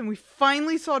movies, and we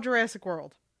finally saw Jurassic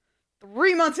World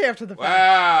 3 months after the fact.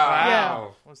 Wow. Yeah.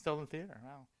 It was still in theater.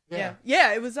 Wow.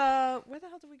 Yeah. It was where the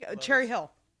hell did we go? Cherry Hill.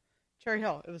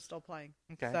 It was still playing.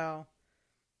 Okay. So,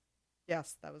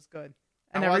 yes, that was good.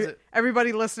 How And was it?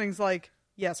 everybody listening's like,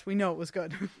 yes, we know it was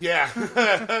good.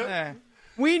 Yeah.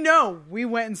 We know. We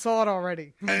went and saw it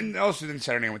already. And also then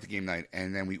Saturday I went to game night,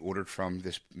 and then we ordered from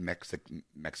this Mexican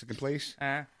place.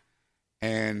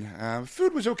 And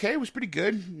food was okay. It was pretty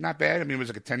good. Not bad. I mean, it was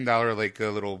like a $10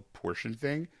 a little portion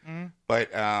thing. Mm-hmm. But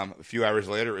a few hours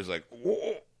later, it was like,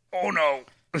 oh no.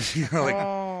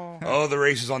 The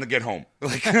race is on to get home.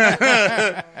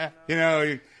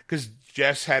 Because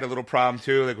Jess had a little problem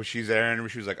too. When she's there, and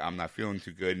she was like, I'm not feeling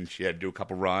too good, and she had to do a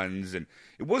couple runs, and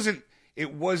it wasn't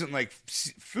like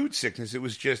food sickness. It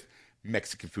was just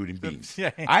Mexican food and beans.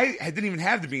 Yeah. I didn't even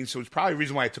have the beans, so it's probably the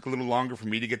reason why it took a little longer for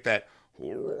me to get that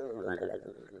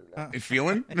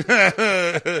feeling.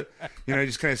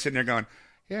 Just kind of sitting there going,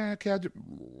 Yeah, okay, I'll do.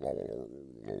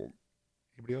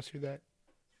 Anybody else hear that?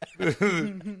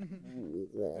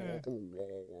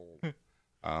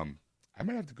 I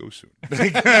might have to go soon.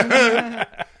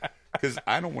 Because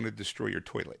I don't want to destroy your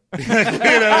toilet. Just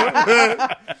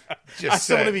I still want to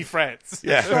saying. be friends.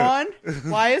 Yeah. Sean,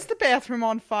 why is the bathroom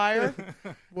on fire?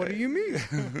 What do you mean?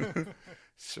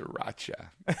 Sriracha.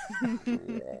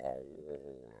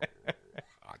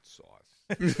 Hot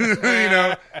sauce. You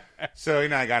know? So,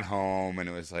 I got home and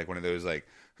it was like one of those like,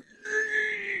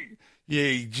 yeah,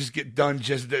 you just get done.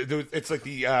 It's like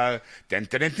the dun, dun,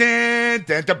 dun, dun,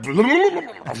 dun, dun,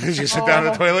 you just sit down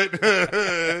in the toilet.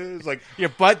 It's like Your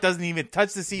butt doesn't even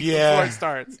touch the seat Yeah. before it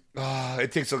starts.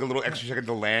 it takes like a little extra second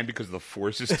to land because the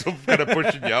force is still kind of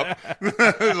pushing you up.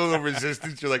 A little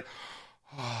resistance. You're like,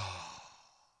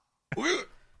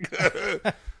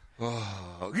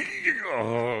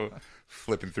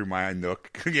 flipping through my Nook,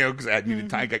 because I needed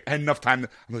time. I had enough time.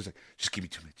 I was like, just give me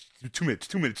 2 minutes. 2 minutes.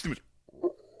 2 minutes. 2 minutes.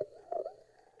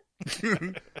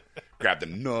 Grab the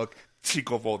Nook,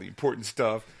 cheek off all the important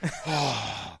stuff.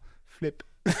 Flip.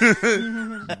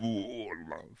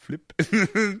 Flip.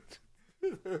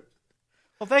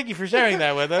 Well, thank you for sharing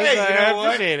that with us. Hey, you I know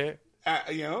what? appreciate it.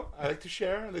 I like to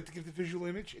share. I like to give the visual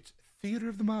image. It's theater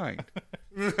of the mind.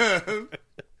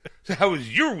 So how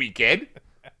was your weekend?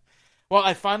 Well,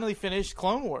 I finally finished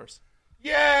Clone Wars.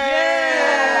 Yay!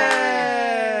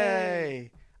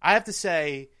 Yay! I have to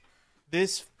say, the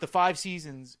 5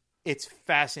 seasons, it's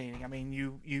fascinating. I mean,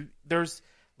 you there's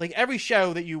like every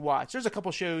show that you watch. There's a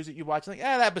couple shows that you watch like,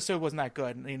 that episode wasn't that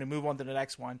good, and move on to the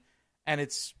next one, and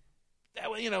it's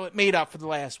it made up for the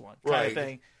last one kind of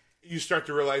thing. You start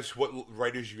to realize what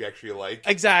writers you actually like.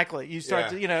 Exactly. You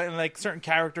start to, Yeah. and like certain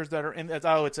characters that are in.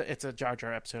 It's a Jar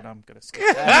Jar episode. I'm gonna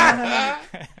skip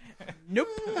that. Nope.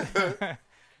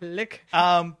 Click.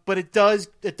 But it does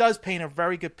paint a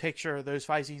very good picture. Those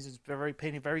 5 seasons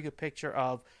paint a very good picture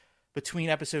of between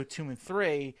episode 2 and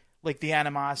 3, like the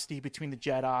animosity between the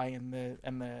Jedi and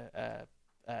the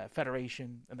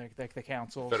Federation and the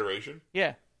Council. Federation?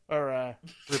 Yeah, or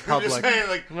Just Republic. saying,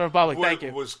 like, Republic. Thank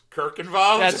you. Was Kirk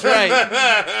involved? That's right.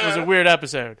 It was a weird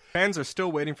episode. Fans are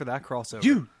still waiting for that crossover.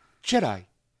 You, Jedi,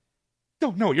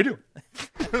 don't know what you're doing.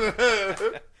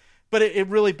 But it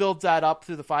really builds that up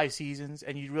through the 5 seasons,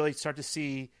 and you really start to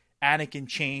see Anakin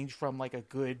change from like a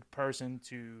good person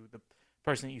to the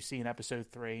person that you see in episode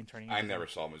 3 and turning. I into- never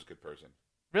saw him as a good person.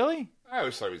 Really? I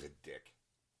always thought he was a dick.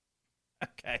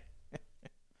 Okay.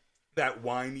 That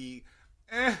whiny,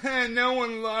 no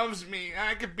one loves me.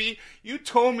 I could be. You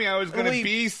told me I was going to Well,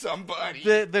 be somebody.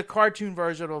 The cartoon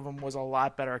version of him was a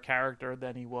lot better character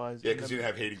than he was. Yeah, in because the- you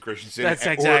didn't have Hayden Christensen. That's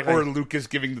exactly. Or Lucas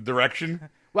giving the direction.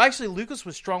 Well, actually, Lucas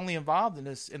was strongly involved in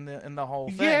this in the whole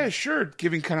thing. Yeah, sure.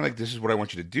 Giving kind of like, this is what I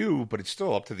want you to do, but it's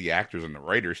still up to the actors and the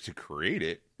writers to create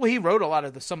it. Well, he wrote a lot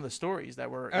of some of the stories that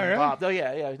were really? involved. Oh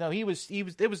yeah. No, it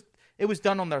was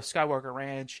done on the Skywalker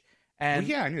Ranch, and Well,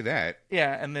 yeah, I knew that.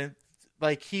 yeah, and then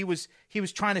like he was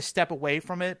trying to step away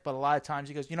from it, but a lot of times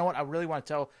he goes, you know what, I really want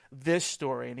to tell this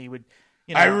story, and he would,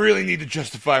 I really need to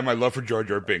justify my love for Jar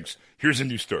Jar Binks. Here's a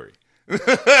new story.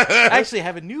 I actually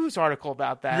have a news article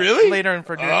about that Really? later in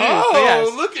for news. Oh, But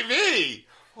yes. look at me.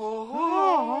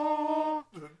 Oh.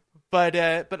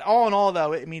 But all in all,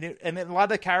 though, I mean, and a lot of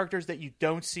the characters that you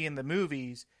don't see in the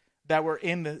movies that were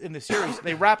in the series,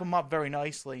 they wrap them up very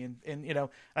nicely, and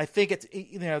I think it's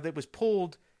that was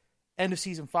pulled. End of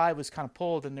season 5 was kind of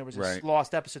pulled, and there was this Right.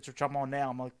 lost episodes, which I'm on now.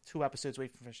 I'm like 2 episodes away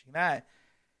from finishing that.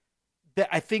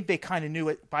 I think they kind of knew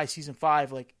it by season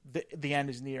 5, like the end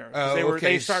is near. 'Cause Oh, they were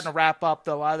okay. starting to wrap up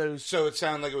a lot of those. So it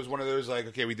sounded like it was one of those, like,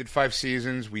 okay, we did 5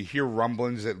 seasons. We hear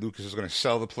rumblings that Lucas is going to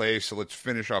sell the place, so let's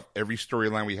finish off every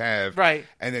storyline we have. Right.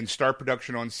 And then start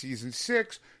production on season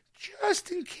 6, just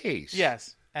in case.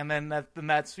 Yes, and then that's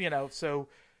so.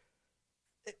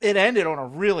 It ended on a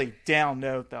really down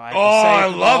note, though. I have to say, I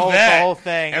the love whole, that. The whole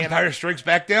thing. Empire Strikes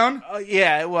Back down?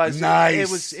 Yeah, it was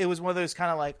Nice. It was one of those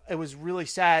kind of like, it was really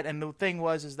sad. And the thing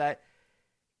is that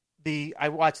I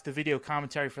watched the video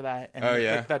commentary for that, and Oh,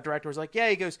 yeah? that director was like, yeah,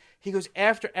 he goes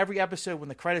after every episode when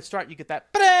the credits start, you get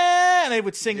that, "Ba-da!" and they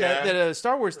would sing Yeah. the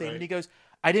Star Wars theme, Right. and he goes,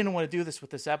 I didn't want to do this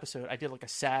with this episode. I did like a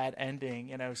sad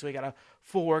ending, so we got a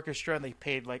full orchestra, and they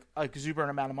paid like a exuberant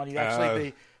amount of money.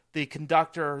 Actually, the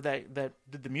conductor that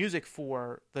did the music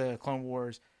for the Clone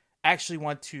Wars actually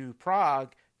went to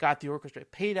Prague, got the orchestra,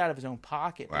 paid out of his own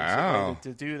pocket Wow.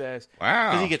 basically, to do this. Wow.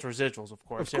 Because he gets residuals, of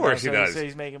course. Of course he so does. So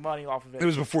he's making money off of it. It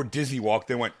was before Disney walked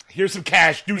in and went, here's some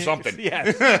cash, do something.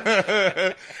 Yes.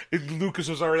 And Lucas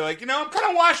was already like, I'm kind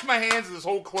of washing my hands of this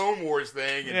whole Clone Wars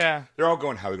thing. And Yeah. they're all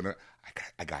going, how are we going to...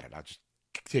 I got it. I'll just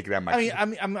take it out of my. I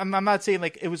mean, I'm not saying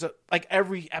like it was like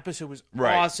every episode was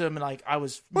Right. awesome and like I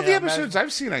was. well, the episodes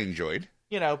I've seen, I enjoyed.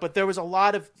 But there was a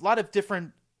lot of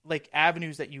different like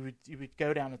avenues that you would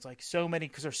go down. It's like so many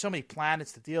because there's so many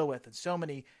planets to deal with and so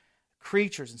many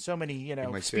creatures and so many You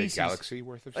might say a species. galaxy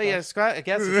worth of Oh, stuff. yeah, I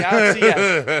guess a galaxy.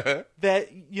 Yes. That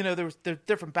there was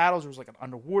different battles. There was like an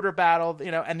underwater battle,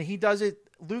 and he does it.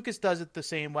 Lucas does it the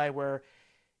same way where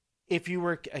if you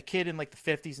were a kid in like the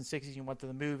 50s and 60s, you went to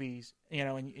the movies,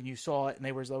 and you saw it, and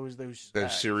there was those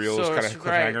serials kind of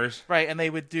cliffhangers, right? And they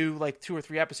would do like 2 or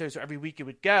 3 episodes, so every week you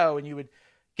would go, and you would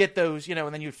get those,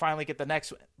 and then you'd finally get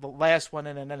the last one,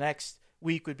 and then the next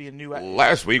week would be a new.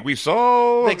 Last week we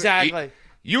saw exactly.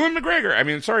 Ewan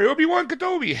McGregor. Obi-Wan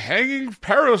Kenobi hanging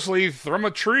perilously from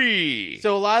a tree.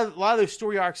 So a lot of those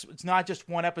story arcs, it's not just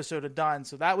one episode of done.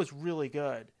 So that was really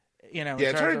good. Yeah,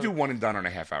 try to do one and done on a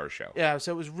half-hour show. Yeah,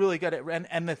 so it was really good.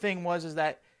 And the thing is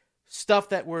that stuff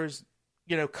that was,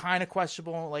 kind of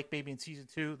questionable, like maybe in season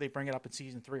 2, they bring it up in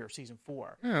season 3 or season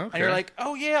 4. Yeah, okay. And you're like,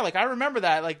 oh yeah, like I remember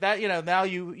that, like that. Now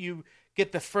you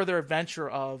get the further adventure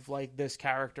of like this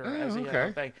character as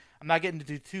a thing. I'm not getting to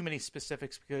do too many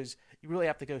specifics because you really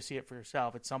have to go see it for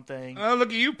yourself. It's something. Oh, look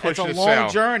at you pushing It's a long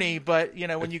journey, but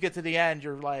when you get to the end,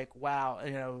 you're like, wow,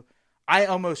 I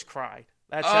almost cried.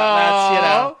 That's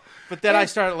But then I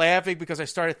started laughing because I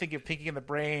started thinking of Pinky and the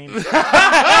Brain and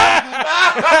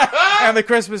the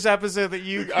Christmas episode that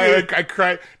you. I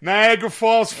cried. Niagara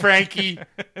Falls, Frankie.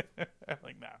 I'm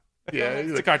like, no. Yeah,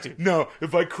 it's a cartoon. No,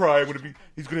 if I cry,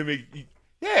 he's gonna make.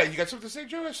 Yeah, you got something to say,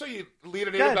 Joe? I saw you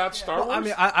leading in about Star Wars. I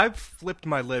mean, I flipped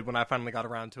my lid when I finally got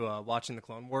around to watching the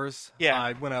Clone Wars. Yeah,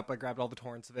 I went up, I grabbed all the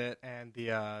torrents of it, and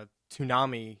the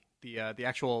Toonami, the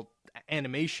actual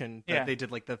animation that they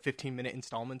did like the 15-minute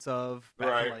installments of.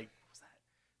 Back in, like,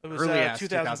 it was early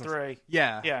 2003.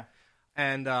 Yeah.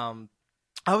 And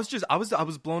I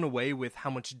was blown away with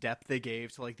how much depth they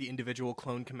gave to like the individual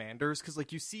clone commanders, because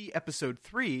like you see episode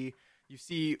 3, you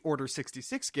see Order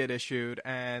 66 get issued,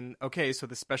 and okay, so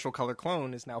the special color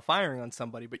clone is now firing on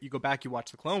somebody, but you go back, you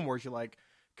watch the Clone Wars, you're like,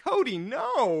 Cody,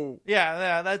 no.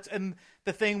 Yeah, that's, and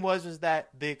the thing was that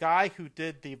the guy who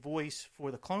did the voice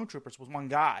for the Clone Troopers was one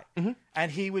guy,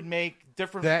 and he would make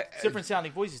different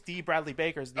sounding voices. D. Bradley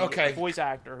Baker is the voice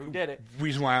actor who did it. The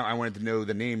reason why I wanted to know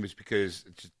the name is because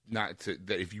it's not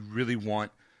that if you really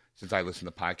want, since I listen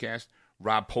to podcasts,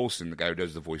 Rob Polson, the guy who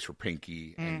does the voice for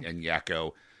Pinky and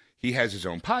Yakko, he has his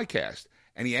own podcast,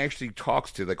 and he actually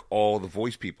talks to like all the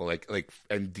voice people, like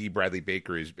and D. Bradley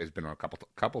Baker has been on a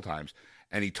couple times,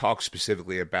 and he talks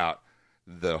specifically about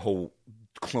the whole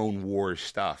Clone Wars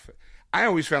stuff. I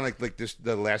always found like this.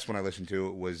 The last one I listened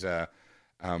to was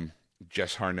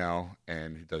Jess Harnell,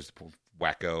 and who does the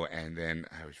Wacko, and then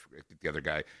I always forget the other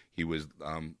guy. He was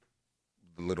the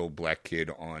little black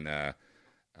kid on the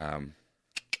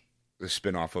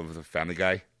spinoff of the Family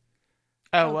Guy.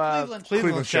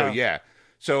 Cleveland Show. Yeah.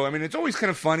 So, I mean, it's always kind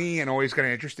of funny and always kind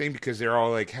of interesting because they're all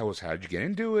like, how'd you get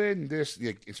into it? And this,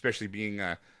 like, especially being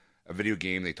a video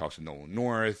game, they talk to Nolan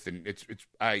North. And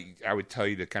I would tell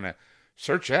you to kind of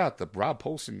search out the Rob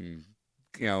Polson,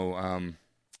 podcast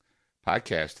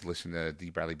to listen to D.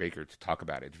 Bradley Baker to talk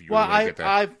about it. If you really want to get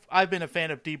that. I've been a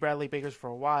fan of D. Bradley Baker's for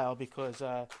a while because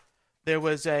there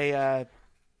was a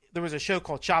show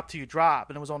called Chop Till You Drop,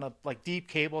 and it was on a like deep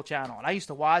cable channel, and I used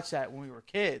to watch that when we were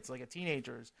kids, like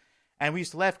teenagers, and we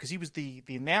used to laugh because he was the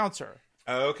announcer.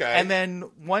 Oh, okay. And then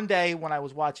one day when I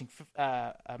was watching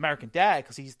American Dad,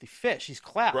 because he's the fish, he's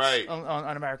Klaus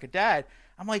on American Dad,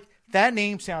 I'm like, that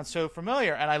name sounds so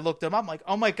familiar, and I looked him up. I'm like,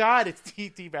 oh my god, it's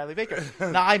D. Bradley Baker.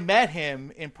 Now I met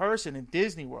him in person in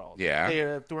Disney World,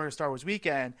 during a Star Wars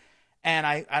weekend, and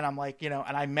I'm like, and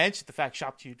I mentioned the fact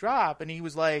Chop Till You Drop, and he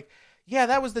was like, yeah,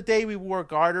 that was the day we wore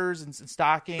garters and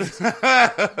stockings, and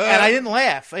I didn't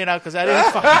laugh, because I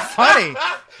didn't find it funny.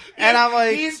 And I'm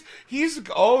like, he's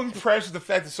all impressed with the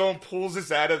fact that someone pulls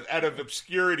this out of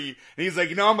obscurity, and he's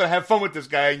like, I'm gonna have fun with this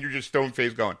guy, and you're just stone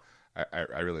faced going,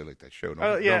 I really like that show.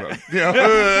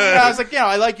 I was like,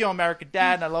 I like you on American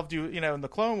Dad, and I loved you, in the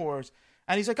Clone Wars.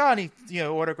 And he's like, and he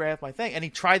autographed my thing, and he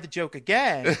tried the joke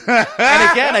again, and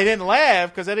again I didn't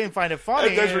laugh because I didn't find it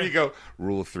funny. That's where you go,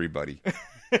 rule of 3, buddy.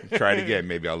 Try it again,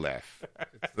 maybe I'll laugh.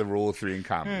 It's the rule of 3 in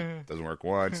comedy. Doesn't work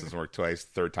once, doesn't work twice.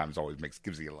 Third time's always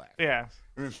gives you a laugh. Yeah.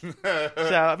 So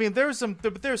I mean, there were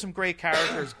some great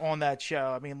characters on that show.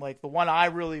 I mean, like the one I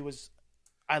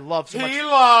love so much. He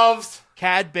loves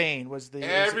Cad Bane was the.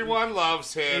 Everyone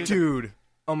loves him, dude.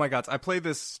 Oh my god! I play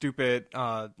this stupid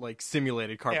like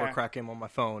simulated cardboard crack game on my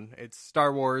phone. It's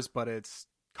Star Wars, but it's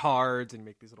cards and you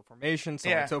make these little formations, so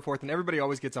on Yeah. and so forth. And everybody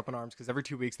always gets up in arms because every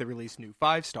 2 weeks they release new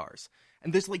 5-stars.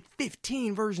 And there's like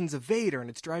 15 versions of Vader, and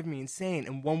it's driving me insane.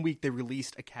 And 1 week they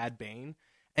released a Cad Bane,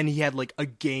 and he had like a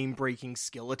game-breaking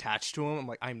skill attached to him. I'm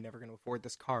like, I'm never going to afford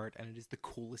this card, and it is the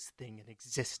coolest thing in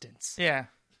existence. Yeah.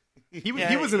 He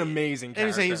Yeah, was an amazing And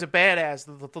character. he was a badass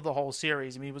the whole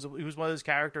series. I mean, he was one of those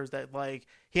characters that like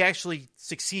he actually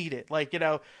succeeded. Like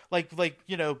Boba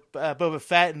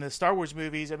Fett in the Star Wars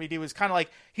movies. I mean, he was kind of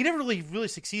like he never really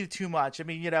succeeded too much. I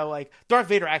mean, like Darth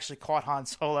Vader actually caught Han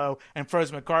Solo and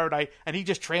froze him at carbonite, and he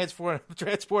just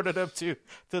transported him to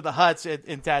the huts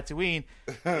in Tatooine.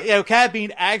 Cad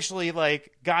Bane actually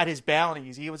like got his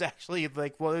bounties. He was actually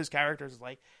like one of those characters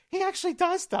like. He actually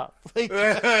does stuff. Like,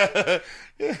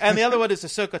 and the other one is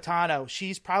Ahsoka Tano.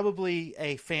 She's probably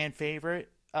a fan favorite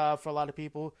for a lot of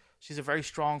people. She's a very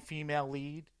strong female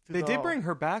lead. They did bring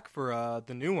her back for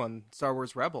the new one, Star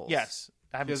Wars Rebels. Yes.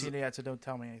 I haven't seen it yet, so don't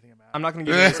tell me anything about it. I'm not going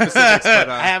to give you any specifics, but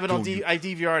I have it on I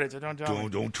DVR'd it, so don't tell me.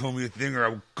 Don't tell me a thing or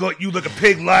I'll gut you like a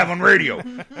pig live on radio.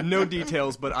 no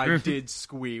details, but I did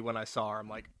squee when I saw her. I'm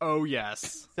like, oh,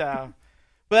 yes. So,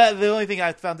 but the only thing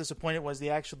I found disappointed was the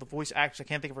voice actress. I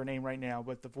can't think of her name right now,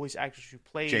 but the voice actress who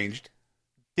played Changed.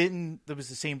 It was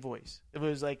the same voice. It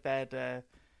was like that.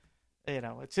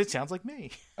 It sounds like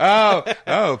me. Oh,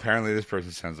 apparently this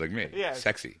person sounds like me. Yeah.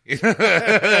 Sexy.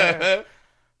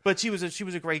 But she was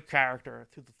a great character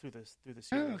through the series.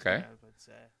 Oh, okay.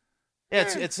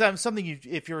 It's something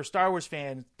if you're a Star Wars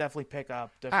fan, definitely pick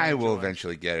up. Definitely I will enjoy.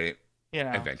 eventually get it.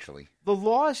 Eventually. The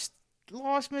Lost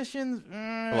missions.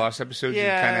 The Lost episodes,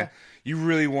 Yeah. you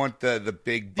really want the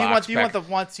big box. Do you want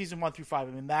the season 1 through 5?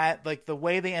 I mean that like the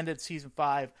way they ended season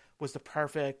 5 was the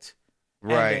perfect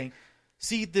ending.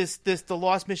 See the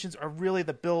Lost missions are really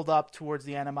the build up towards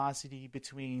the animosity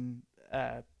between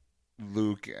Anakin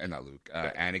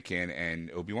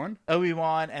and Obi-Wan?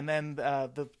 Obi-Wan, and then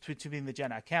between the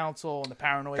Jedi Council and the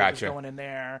paranoia Gotcha. was going in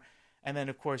there, and then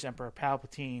of course Emperor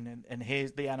Palpatine and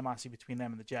the animosity between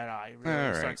them and the Jedi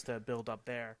really starts to build up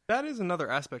there. That is another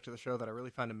aspect of the show that I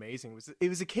really found amazing. It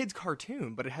was a kid's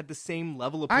cartoon, but it had the same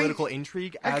level of political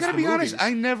intrigue as the movies. I gotta be honest,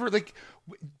 I never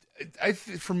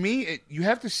for me, you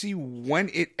have to see when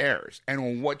it airs and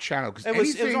on what channel. Because It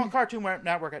was on Cartoon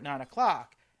Network at 9:00.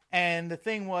 And the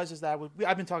thing is that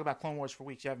I've been talking about Clone Wars for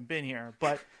weeks. You haven't been here,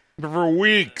 but for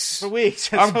weeks.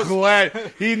 I'm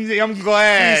glad. I'm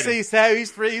glad. He's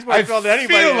more I thrilled than anybody.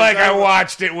 feel like I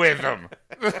watched it with him.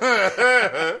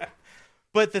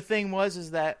 But the thing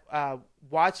is that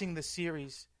watching the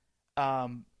series, a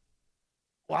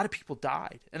lot of people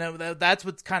died, and that's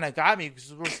what kind of got me.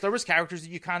 Because there was characters that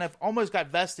you kind of almost got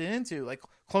vested into, like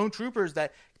clone troopers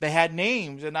that they had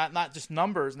names and not just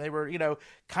numbers, and they were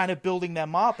kind of building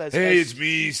them up as It's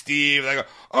me, Steve. Like,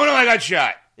 oh no, I got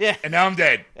shot. Yeah, and now I'm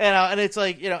dead. And it's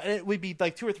like and it would be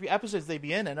like 2 or 3 episodes they'd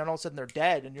be in, and then all of a sudden they're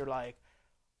dead, and you're like,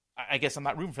 I guess I'm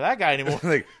not rooting for that guy anymore.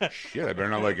 Like, shit, I better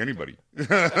not like anybody.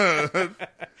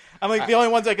 I'm like the only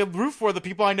ones I can root for the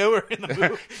people I know are in the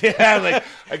movie. Yeah, like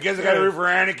I guess I got to root for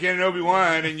Anakin and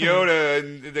Obi-Wan and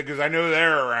Yoda because I know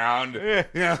they're around.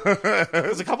 Yeah.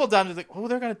 There's a couple of times it's like, oh,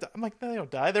 they're gonna die. I'm like, no, they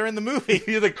don't die. They're in the movie.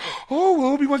 You're like,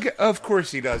 oh, Obi-Wan. Of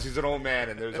course he does. He's an old man,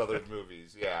 and there's other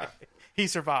movies. Yeah. He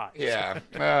survives. Yeah.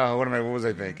 Oh, what was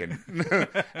I thinking?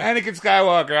 Anakin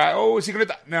Skywalker. Is he gonna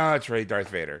die? No, that's right, Darth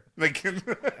Vader. Like.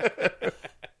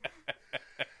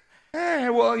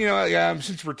 Well,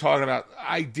 since we're talking about,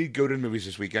 I did go to the movies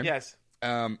this weekend. Yes.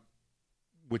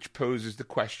 Which poses the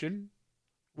question: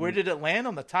 where did it land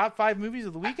on the top 5 movies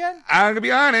of the weekend? I'm gonna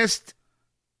be honest.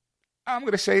 I'm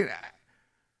gonna say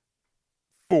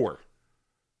 4.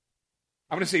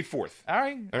 I'm gonna say 4th. All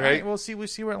right. We'll see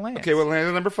where it lands. Okay, well, it landed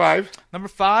on number 5. Number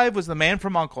 5 was The Man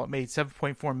from U.N.C.L.E. It made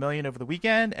 $7.4 million over the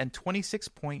weekend and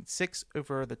 $26.6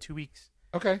 over the 2 weeks.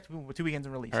 Okay. 2 weekends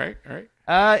in release. All right.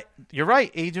 You're right.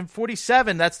 Agent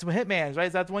 47. That's the Hitman, right?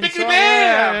 Is that the one you saw?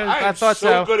 I thought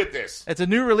so. Good at this. It's a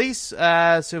new release,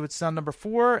 so it's on number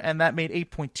 4, and that made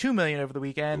 $8.2 million over the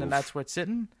weekend, and that's where it's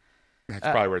sitting. That's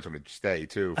probably where it's going to stay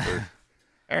too.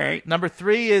 All right. Number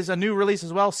 3 is a new release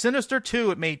as well. Sinister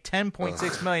 2. It made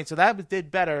 $10.6 million, so that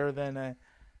did better than a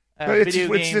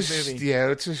video game movie. Yeah,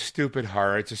 it's a stupid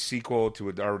horror. It's a sequel to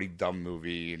an already dumb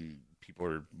movie, and people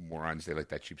are morons. They like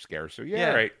that cheap scare. So yeah.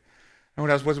 All right. And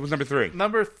what else was number 3?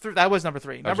 That was number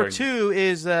 3. Number sorry. 2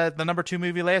 is the number 2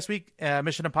 movie last week,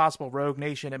 Mission Impossible: Rogue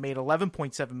Nation. It made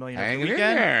 $11.7 million over the Hang it in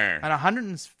weekend, there. and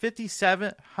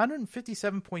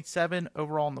 157.7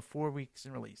 overall in the 4 weeks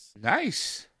in release.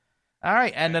 Nice. All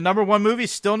right, and the number 1 movie,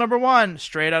 still number 1,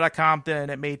 Straight Outta Compton.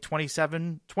 It made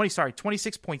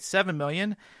 $26.7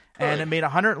 million, and it made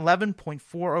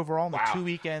 $111.4 overall in the 2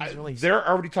 weekends release. They're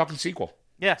already talking sequel.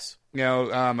 Yes. You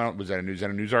know, was that a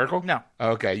news article? No.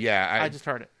 Okay, yeah. I just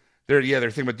heard it. They're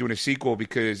thinking about doing a sequel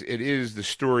because it is the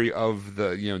story of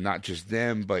the, you know, not just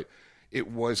them, but it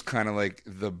was kind of like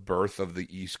the birth of the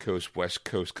East Coast, West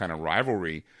Coast kind of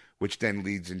rivalry, which then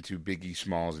leads into Biggie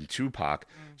Smalls and Tupac.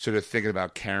 So they're thinking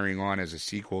about carrying on as a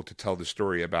sequel to tell the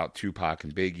story about Tupac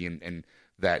and Biggie and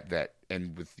that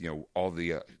and with, you know, all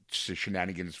the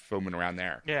shenanigans foaming around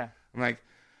there. Yeah. I'm like,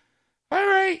 all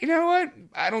right, you know what?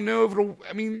 I don't know if it'll.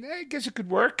 I mean, I guess it could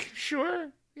work. Sure,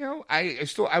 you know, I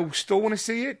still want to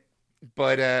see it,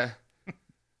 but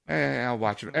I'll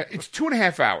watch it. It's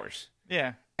 2.5 hours,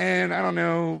 Yeah. and I don't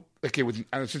know. Okay,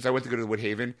 since I went to go to the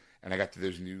Woodhaven and I got to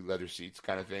those new leather seats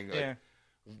kind of thing. Like, Yeah.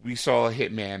 we saw a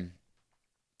Hitman.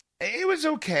 It was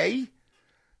okay.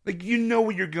 Like, you know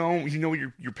what you're going, you know what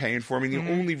you're paying for. I mean, the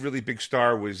only really big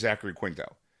star was Zachary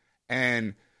Quinto,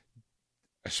 and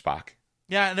a Spock.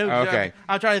 Yeah, I know. Okay.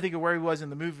 I'm trying to think of where he was in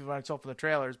the movie when I saw for the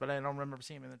trailers, but I don't remember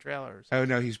seeing him in the trailers. Oh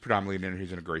no, he's predominantly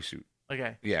he's in a gray suit.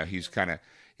 Okay. Yeah, he's kind of,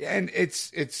 and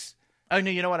it's Oh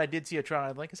no, you know what? I did see a trailer.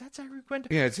 I'm like, is that Zachary Quinto?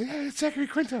 yeah, it's Zachary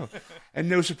Quinto, and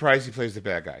no surprise he plays the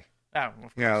bad guy. Oh, of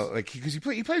course. You know, like because he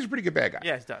plays a pretty good bad guy.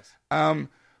 Yeah, it does.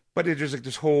 But it's just like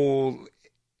this whole.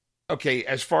 Okay,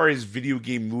 as far as video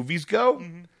game movies go,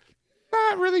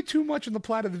 not really too much in the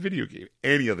plot of the video game.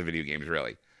 Any of the video games,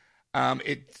 really.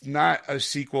 It's not a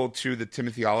sequel to the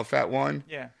Timothy Olyphant one.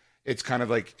 Yeah. It's kind of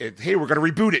like, hey, we're going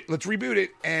to reboot it. Let's reboot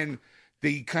it. And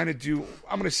they kind of do,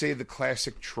 I'm going to say the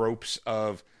classic tropes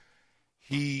of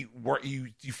you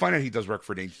find out he does work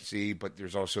for an agency, but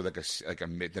there's also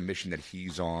the mission that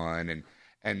he's on,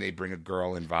 and they bring a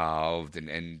girl involved,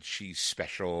 and she's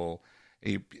special.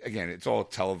 And again, it's all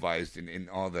televised in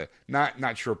all the, not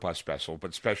Sherpa special,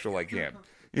 but special like him.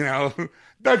 You know?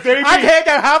 I'm here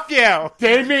to help you.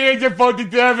 Take me into fucking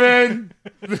Devin.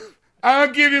 I'll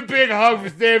give you a big hug for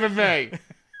saving me.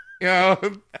 You know?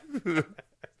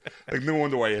 Like, no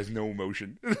wonder why he has no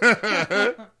emotion.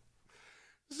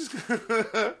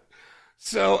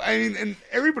 So, I mean, and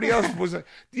everybody else was,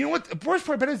 you know what? The worst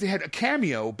part about it is they had a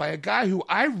cameo by a guy who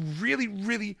I really,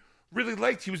 really, really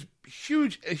liked. He was a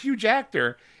huge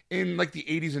actor in like the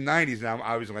 80s and 90s. Now I'm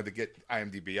obviously going to have to get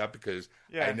IMDb up because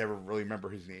I never really remember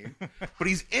his name. But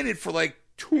he's in it for like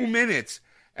 2 minutes.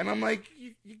 And I'm like,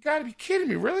 you got to be kidding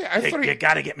me, really? You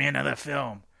got to get me another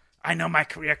film. I know my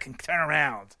career can turn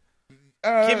around.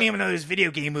 Give me one of those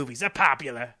video game movies. They're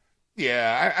popular.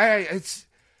 Yeah,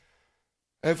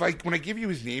 when I give you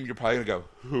his name, you're probably gonna go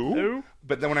who?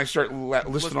 But then when I start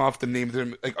listing off the names,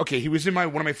 like, okay, he was in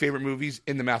one of my favorite movies,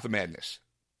 In the Mouth of Madness.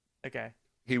 Okay.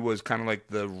 He was kind of like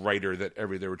the writer that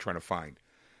they were trying to find.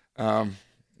 Let's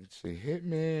see,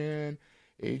 Hitman,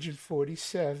 Agent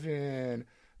 47,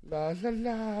 la la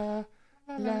la,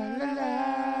 la la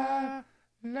la,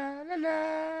 la la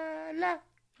la,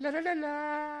 la la la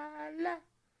la la.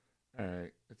 All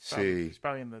right, let's see. He's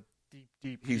probably in the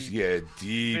deep. He's deep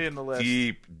deep in the list.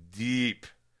 deep.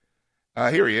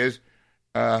 Here he is.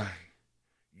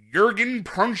 Jürgen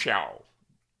Prochnow.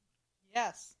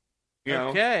 Yes. You know?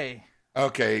 Okay.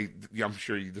 Okay. Yeah, I'm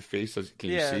sure the face does.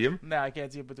 Can you see him? No, I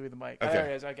can't see him between the mic. Okay. Oh, there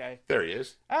he is. Okay. There he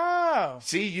is. Oh.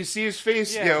 See, you see his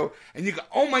face, Yeah. you know, and you go,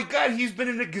 oh my God, he's been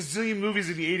in a gazillion movies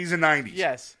in the 80s and 90s.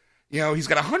 Yes. You know, he's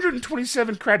got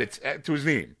 127 credits to his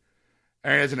name.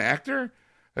 All right, as an actor,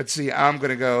 let's see. I'm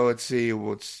gonna go. Let's see.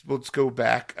 Let's go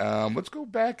back. Let's go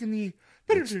back in the.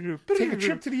 Take a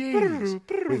trip to the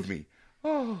 80s with me.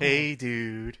 Oh. Hey,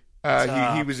 dude.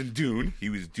 He was in Dune. He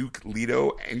was Duke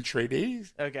Leto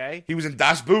Atreides. Okay. He was in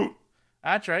Das Boot.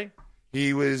 That's right.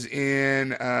 He was in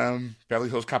Beverly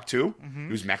Hills Cop 2.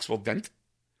 He was Maxwell Dent.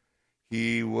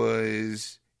 He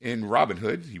was in Robin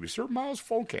Hood. He was Sir Miles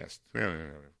Folcast.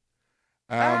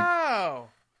 Oh.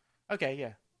 Okay,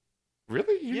 yeah.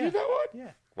 Really? You knew that one?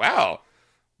 Yeah. Wow.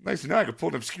 Nice to know. I could pull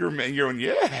an obscure man. You're going,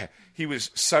 yeah. He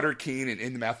was Sutter Kane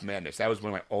in The Mouth of Madness. That was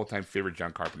one of my all-time favorite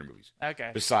John Carpenter movies.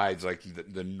 Okay. Besides, like,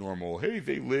 the normal, hey,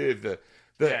 they live, the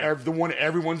one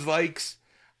everyone likes.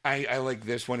 I like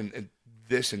this one, and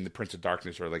this and The Prince of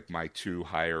Darkness are, like, my two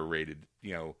higher-rated,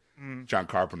 you know, John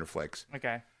Carpenter flicks.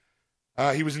 Okay.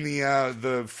 He was in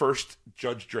the first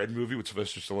Judge Dredd movie with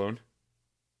Sylvester Stallone.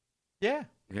 Yeah.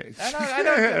 Okay. I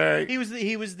know. Right. He was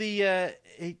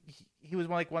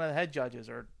one of the head judges,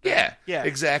 or Yeah. yeah,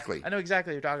 Exactly. I know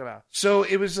exactly what you're talking about. So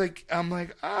it was like, I'm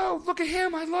like, oh, look at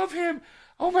him. I love him.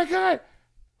 Oh, my God.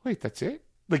 Wait, that's it?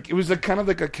 Like, it was like kind of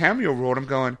like a cameo role. And I'm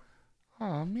going,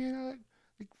 oh, man,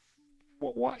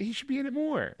 what? He should be in it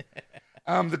more.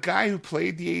 The guy who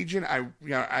played the agent,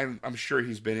 I'm sure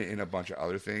he's been in a bunch of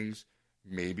other things.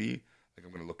 Maybe. Like,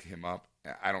 I'm going to look him up.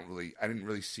 I didn't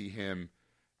really see him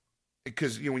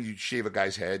because when you shave a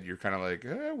guy's head, you're kind of like,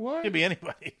 what? Could be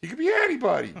anybody. He could be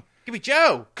anybody. Could be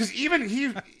Joe. Because even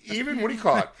what do you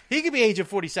call it? He could be Agent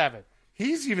 47.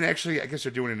 He's even actually, I guess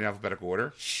they're doing it in alphabetical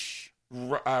order.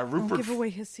 Don't Rupert. give away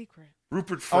his secret.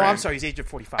 Rupert Oh, Friend. I'm sorry. He's Agent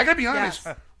 45. I gotta be honest.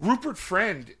 Yes. Rupert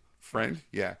Friend,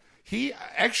 yeah. He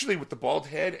actually, with the bald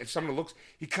head and some of the looks,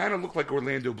 he kind of looked like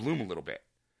Orlando Bloom a little bit.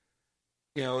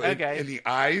 Okay. In the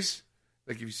eyes,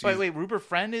 like if you see. Wait. Rupert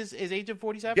Friend is Agent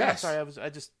 47. Yes. I'm sorry.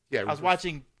 I was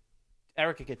watching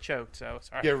Erica get choked. So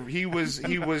sorry. Yeah, he was.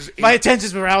 My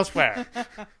attentions were elsewhere.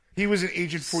 He was an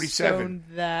Agent 47.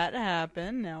 So that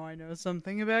happened. Now I know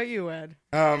something about you, Ed.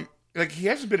 Like he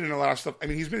hasn't been in a lot of stuff. I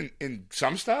mean, he's been in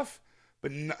some stuff,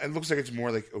 but it looks like it's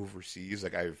more like overseas.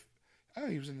 Like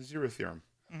he was in the Zero Theorem.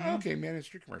 Oh, okay, man,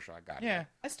 it's your commercial. I got it. Yeah.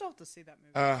 I still have to see that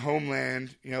movie.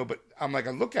 Homeland, but I'm like, I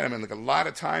look at him and like a lot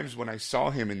of times when I saw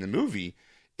him in the movie,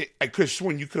 I could have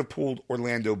sworn you could have pulled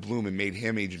Orlando Bloom and made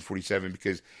him Agent 47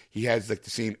 because he has like the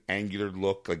same angular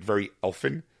look, like very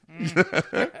elfin.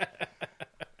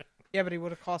 Yeah, but he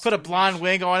would have cost. Put a too blonde much.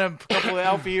 wing on him, a couple of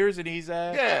elf ears, and he's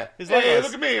Yeah. His Hey, Legolas.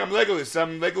 look at me. I'm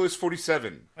Legolas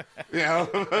 47.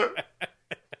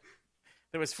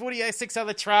 There was 46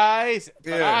 other tries, but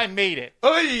Yeah. I made it.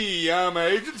 Hey, I'm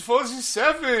Agent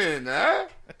 47, huh?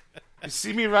 You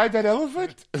see me ride that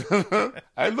elephant?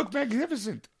 I look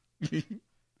magnificent.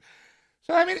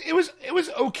 So I mean, it was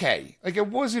okay. Like it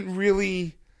wasn't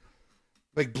really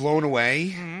like blown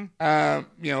away.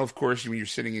 Of course, when you're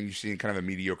sitting and you're seeing kind of a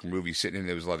mediocre movie, sitting in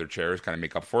those leather chairs kind of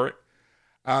make up for it.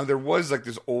 There was like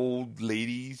this old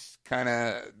ladies kind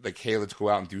of like, hey, let's go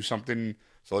out and do something.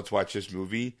 So let's watch this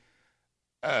movie.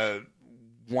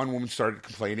 One woman started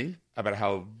complaining about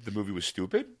how the movie was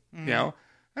stupid, and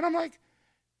I'm like,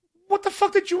 what the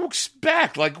fuck did you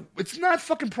expect? Like, it's not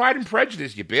fucking Pride and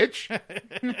Prejudice, you bitch.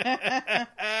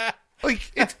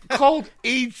 Like, it's called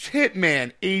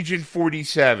Hitman Agent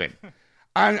 47.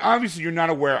 Obviously, you're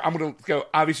not aware. I'm going to go,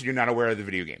 obviously, you're not aware of the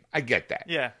video game. I get that.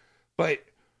 Yeah. But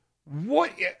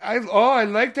what? I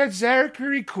like that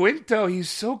Zachary Quinto.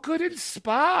 He's so good in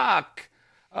Spock.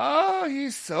 Oh,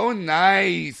 he's so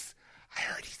nice. I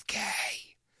heard he's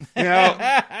gay.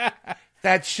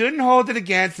 That shouldn't hold it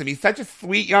against him. He's such a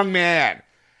sweet young man.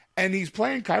 And he's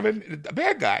playing kind of a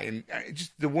bad guy. And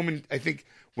just the woman, I think,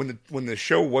 when the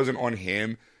show wasn't on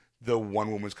him, the one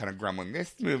woman was kind of grumbling,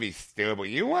 this movie's stupid.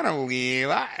 You want to leave?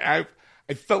 I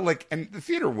felt like, and the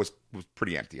theater was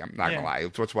pretty empty. I'm not going to lie.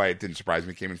 That's why it didn't surprise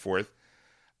me it came in fourth.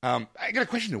 I got a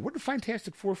question, though. Where did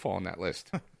Fantastic Four fall on that list?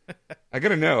 I got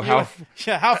to know. How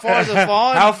far has it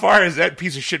fallen? How far has that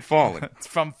piece of shit fallen? It's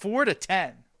from 4 to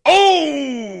 10.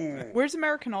 Oh! Where's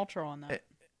American Ultra on that?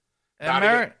 I'm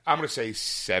going to say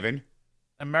 7.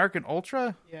 American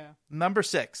Ultra? Yeah. Number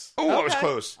 6. Oh, that was Okay.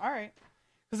 close. All right.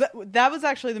 Because that was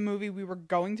actually the movie we were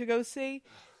going to go see.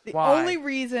 The Why? only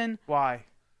reason, Why?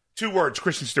 2 words,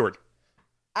 Kristen Stewart.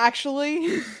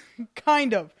 actually,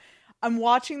 kind of, I'm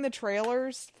watching the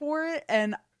trailers for it,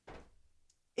 and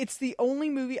it's the only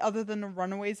movie other than The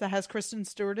Runaways that has Kristen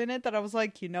Stewart in it that I was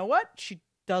like, you know what? She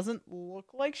doesn't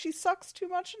look like she sucks too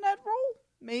much in that role,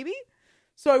 maybe.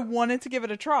 So I wanted to give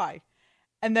it a try.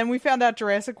 And then we found out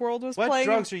Jurassic World was What playing.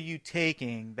 drugs are you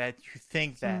taking that you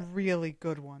think that? Really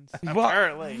good ones.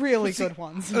 Apparently. Really good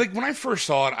ones. Like, when I first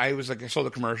saw it, I was like, I saw the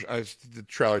commercial, the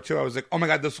trailer too. I was like, oh my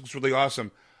God, this looks really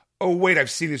awesome. Oh, wait, I've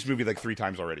seen this movie like 3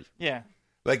 times already. Yeah.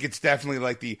 Like, it's definitely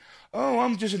like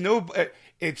I'm just a no.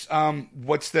 It's,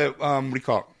 what's the, what do you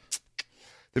call it?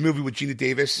 The movie with Gina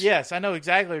Davis. Yes, I know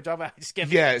exactly what you're talking about. I just can't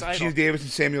think Yeah, of it's the title. Gina Davis and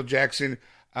Samuel Jackson.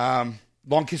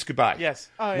 Long Kiss Goodbye. Yes.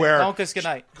 Oh, yeah. Where Long Kiss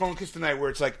Goodnight. Long Kiss Goodnight,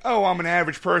 where it's like, oh, I'm an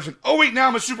average person. Oh, wait, now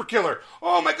I'm a super killer.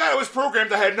 Oh, my God, I was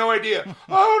programmed. I had no idea.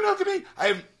 Oh, no, look at me. I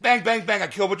have bang, bang, bang. I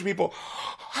kill a bunch of people.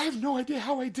 I have no idea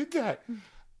how I did that.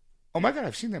 Oh, my God,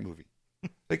 I've seen that movie.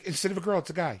 Like, instead of a girl, it's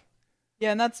a guy.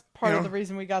 Yeah, and that's part You of know? the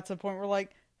reason we got to the point where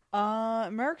like,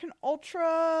 American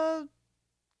Ultra,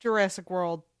 Jurassic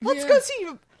World. Let's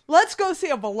go see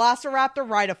a Velociraptor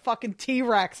ride a fucking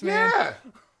T-Rex, man. Yeah.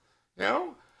 You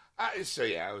know? I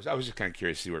was just kind of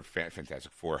curious to see where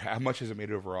Fantastic Four, how much has it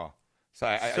made overall?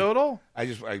 So Total? I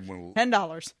want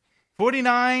 $10.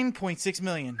 $49.6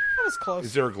 million. That was close.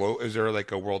 Is there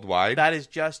like a worldwide? That is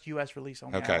just U.S. release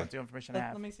only. Okay. That's the information I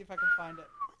have. Let me see if I can find it.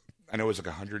 I know it was like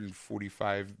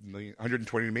 145 million,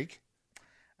 120 to make.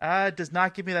 Does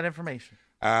not give me that information.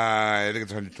 I think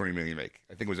it's 120 million to make.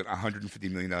 I think it was an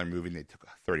 $150 million movie, and they took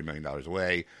 $30 million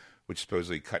away, which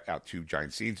supposedly cut out 2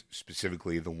 giant scenes,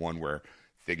 specifically the one where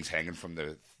things hanging from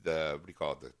the what do you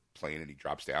call it, the plane, and he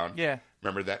drops down. Yeah.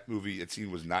 Remember that movie? That scene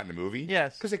was not in the movie.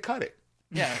 Yes. because they cut it.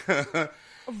 Yeah.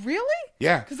 Really?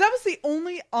 Yeah. Because that was the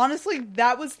only, honestly,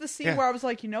 that was the scene Yeah. where I was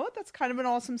like, you know what? That's kind of an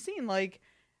awesome scene. Like,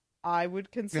 I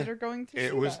would consider going to see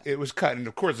that. It was cut, and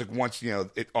of course, like once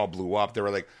it all blew up, they were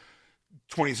like,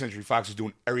 20th Century Fox is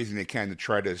doing everything they can to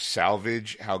try to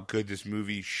salvage how good this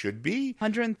movie should be.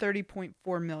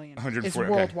 130.4 million is 140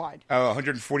 worldwide.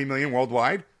 140 million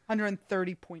worldwide.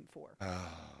 130.4.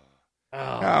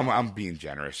 I'm being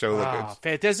generous. So look,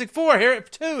 Fantastic Four, here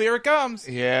it comes.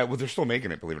 yeah, well, they're still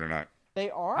making it, believe it or not. They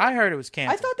are? I heard it was I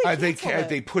canceled. thought they canceled it.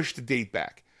 They pushed the date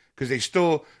back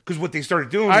because what they started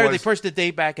doing I heard was they pushed the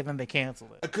date back and then they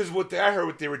canceled it. because I heard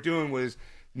what they were doing was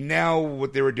now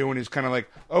what they were doing is kind of like,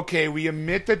 okay, we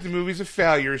admit that the movie's a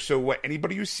failure, so what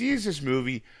anybody who sees this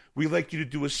movie, we like you to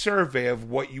do a survey of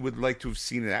what you would like to have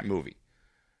seen in that movie.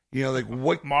 You know, like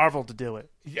what Marvel to do it.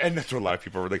 and that's what a lot of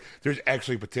people were like. There's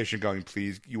actually a petition going.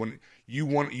 Please, you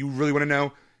really want to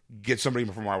know? Get somebody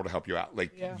from Marvel to help you out.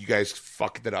 Like you guys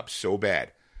fucked it up so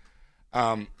bad.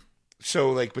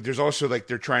 So like, but there's also like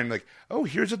they're trying like, oh,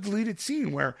 here's a deleted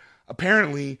scene where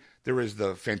apparently there was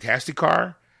the Fantastic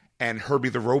Car and Herbie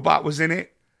the Robot was in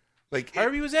it. Like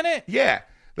Herbie was in it? yeah,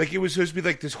 like it was supposed to be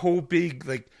like this whole big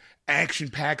like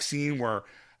action-packed scene where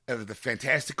the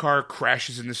Fantastic Car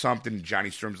crashes into something. And Johnny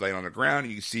Storm's laying on the ground.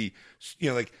 And you see,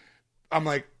 like I'm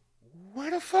like, where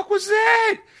the fuck was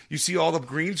that? You see all the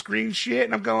green screen shit,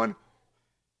 and I'm going,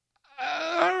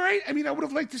 all right. I mean, I would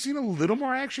have liked to seen a little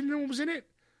more action than what was in it.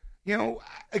 You know,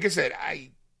 like I said,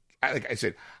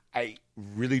 I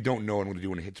really don't know what I'm going to do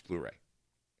when it hits Blu-ray.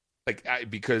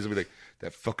 Because of that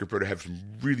fucker better have some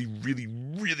really, really,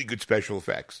 really good special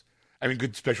effects. I mean,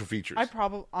 good special features. I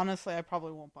probably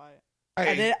won't buy it.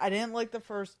 I didn't like the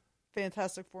first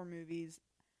Fantastic Four movies.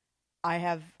 I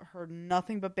have heard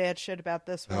nothing but bad shit about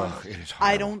this one. Ugh, it is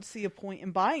I horrible. don't see a point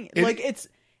in buying it.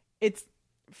 It's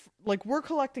like we're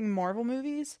collecting Marvel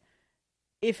movies.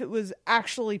 If it was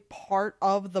actually part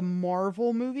of the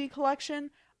Marvel movie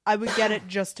collection, I would get it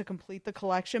just to complete the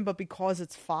collection. But because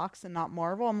it's Fox and not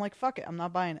Marvel, I'm like, fuck it, I'm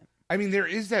not buying it. I mean, there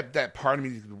is that part of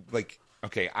me, like,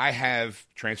 okay, I have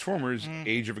Transformers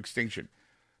Age of Extinction.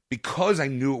 Because I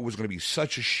knew it was going to be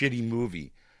such a shitty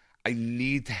movie, I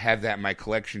need to have that in my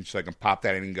collection so I can pop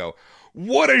that in and go,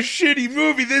 what a shitty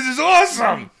movie, this is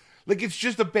awesome! Like, it's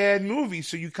just a bad movie,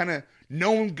 so you kind of,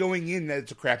 knowing going in that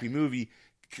it's a crappy movie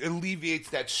alleviates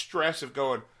that stress of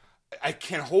going, I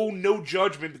can hold no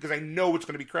judgment because I know it's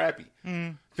going to be crappy.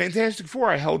 Fantastic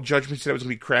Four, I held judgment that it was going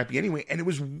to be crappy anyway, and it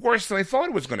was worse than I thought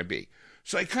it was going to be.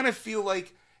 So I kind of feel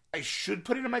like I should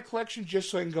put it in my collection just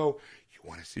so I can go, you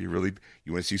want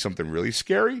to see something really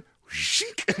scary?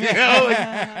 You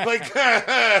know, like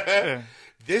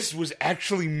this was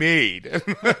actually made.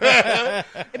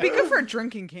 It'd be good for a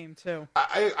drinking game too.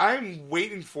 I am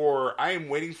waiting for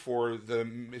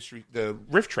the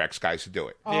Rift Tracks guys to do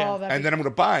it. Oh, And then I'm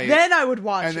going to buy it. Then I would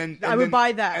watch it. I would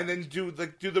buy that. And then do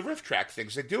the Rift Track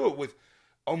things. They do it with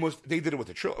they did it with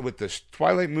the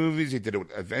Twilight movies. They did it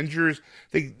with Avengers.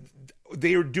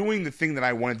 They are doing the thing that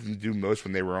I wanted them to do most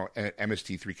when they were at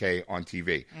MST3K on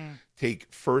TV.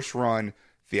 Take first run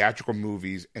theatrical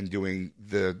movies and doing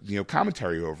the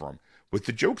commentary over them with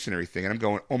the jokes and everything. And I'm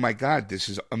going, oh my God, this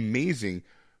is amazing.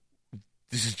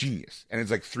 This is genius. And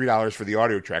it's like $3 for the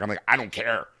audio track. I'm like, I don't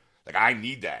care. Like, I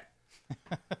need that.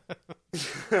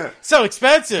 So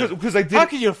expensive. Because I did. How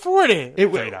can you afford it?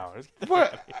 $3.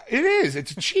 But it is.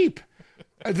 It's cheap.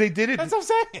 They did it. That's what I'm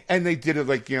saying. And they did it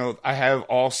like, I have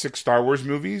all 6 Star Wars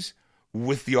movies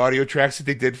with the audio tracks that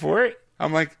they did for it.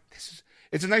 I'm like,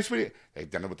 it's a nice way. They've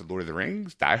done it with the Lord of the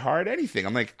Rings, Die Hard, anything.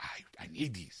 I'm like, I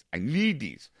need these. I need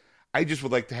these. I just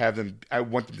would like to have them. I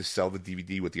want them to sell the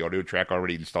DVD with the audio track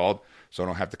already installed, so I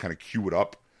don't have to kind of cue it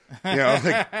up,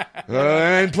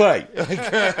 and play.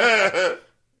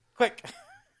 Quick.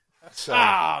 So, It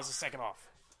was a second off.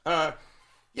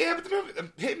 yeah, but the movie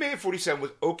Hitman 47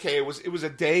 was okay. It was a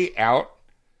day out.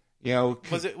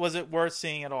 Was it worth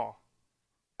seeing at all?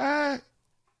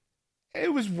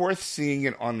 It was worth seeing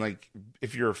it on, like,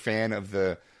 if you're a fan of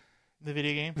the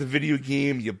video game. The video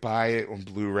game, you buy it on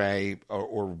Blu-ray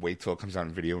or wait till it comes out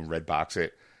in video and Redbox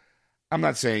it. I'm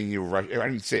not saying you rush. I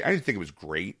didn't think it was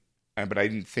great, but I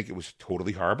didn't think it was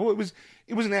totally horrible. It was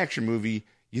an action movie.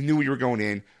 You knew what you were going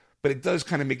in, but it does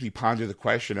kind of make me ponder the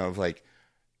question of, like,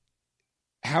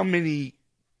 how many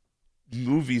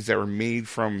movies that were made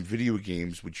from video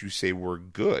games would you say were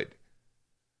good?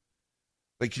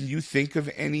 Like, can you think of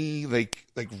any like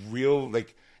real,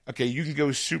 like, okay, you can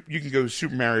go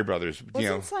Super Mario Brothers.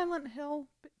 Wasn't Silent Hill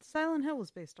Silent Hill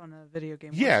was based on a video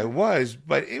game. Yeah, it wasn't was,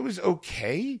 but it was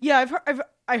okay. Yeah,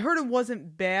 I heard it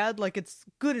wasn't bad. Like it's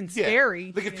good and Yeah.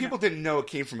 scary. Like if you people know? didn't know it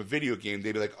came from a video game,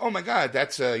 they'd be like, "Oh my god,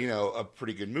 that's a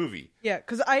pretty good movie." Yeah,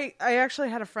 because I actually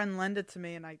had a friend lend it to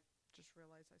me, and I just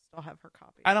realized I still have her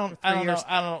copy. I don't after 3 years. know.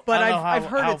 I don't. But I don't know I've how-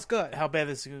 heard how- it's good. How bad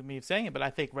this is me saying it, but I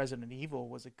think Resident Evil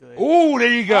was a good. Oh, there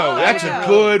you go. Oh, That's yeah. a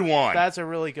good one. That's a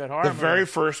really good horror. The movie. very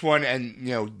first one, and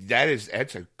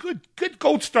that's a good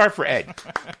gold star for Ed.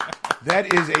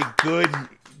 That is a good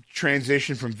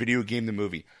transition from video game to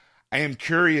movie. I am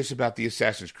curious about the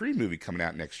Assassin's Creed movie coming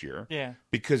out next year. Yeah.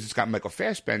 Because it's got Michael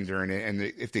Fassbender in it, and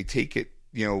if they take it,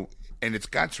 and it's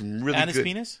got some really And good his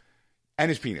penis. and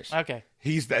his penis. Okay.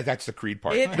 That's the Creed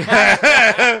part.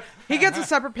 He gets a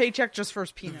separate paycheck just for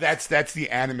his penis. That's the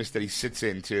animus that he sits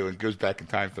into and goes back in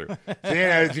time through. So,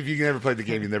 if you never played the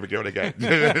game, you never get it again.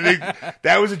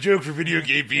 That was a joke for video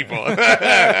game people.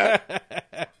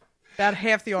 About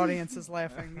half the audience is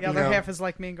laughing. The other No. half is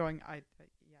like me going,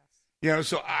 yes.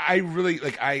 So I really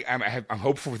I'm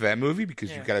hopeful for that movie because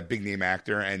Yeah. you've got a big name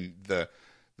actor, and the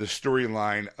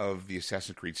storyline of the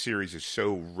Assassin's Creed series is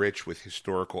so rich with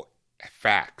historical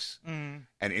facts and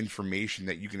information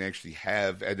that you can actually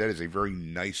have. And that is a very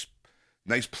nice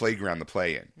playground to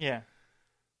play in. Yeah.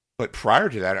 But prior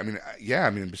to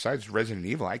that, besides Resident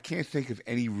Evil, I can't think of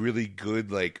any really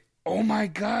good, like, oh my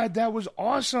god, that was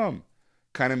awesome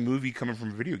kind of movie coming from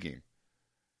a video game.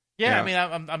 Yeah. Yeah.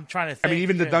 I mean, I'm trying to think.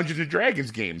 Even the too. Dungeons and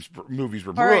Dragons movies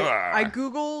were. All right, blah. I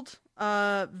googled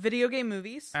video game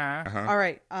movies. Uh-huh. All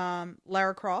right,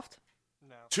 Lara Croft.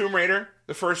 Tomb Raider,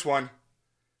 the first one.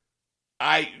 No,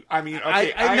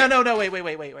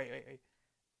 Wait.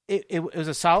 It was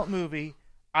a solid movie.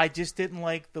 I just didn't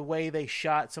like the way they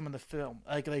shot some of the film.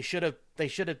 Like they should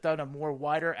have done a more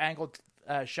wider angled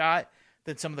shot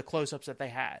than some of the close-ups that they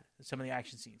had. Some of the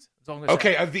action scenes. As long as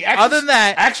Okay, of the action, Other than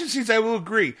that- action scenes, I will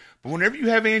agree. But whenever you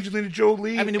have Angelina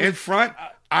Jolie I mean, it in was- front,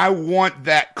 I want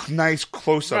that nice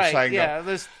close-up. right, So I can go,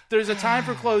 yeah. There's a time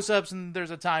for close-ups and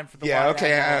there's a time for the yeah, wide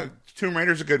okay. angle. Tomb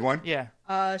Raider's a good one. Yeah.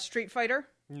 Street Fighter.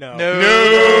 No.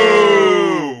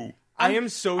 No. I am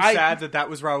so I- sad that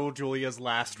was Raul Julia's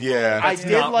last role. Yeah. That's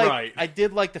not right. I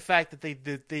did like the fact that they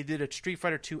did a Street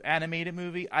Fighter 2 animated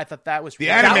movie. I thought that was The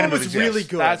really animated that one was movies, yes. really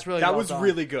good. That's really that well was done.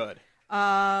 really good.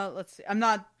 Let's see. I'm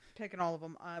not picking all of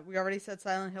them. We already said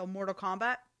Silent Hill, Mortal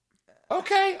Kombat.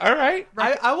 Okay, all right.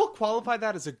 I will qualify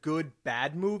that as a good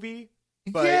bad movie,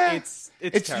 but Yeah. it's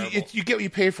terrible. You get what you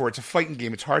pay for. It's a fighting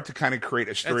game. It's hard to kind of create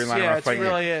a storyline around a it fighting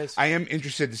really game. is. I am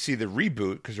interested to see the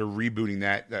reboot because they're rebooting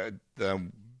that. The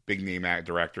big name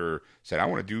director said, "I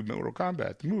want to do Mortal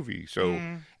Kombat the movie." So,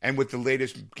 and with the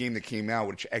latest game that came out,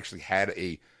 which actually had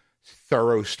a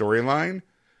thorough storyline,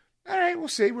 all right, we'll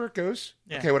see where it goes.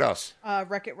 Yeah. Okay, what else?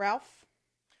 Wreck-It Ralph.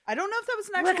 I don't know if that was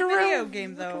an actual Wreck-It video Ralph.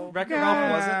 game though. Wreck-It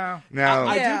Ralph wasn't. No,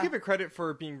 I Yeah. do give it credit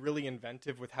for being really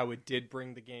inventive with how it did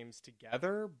bring the games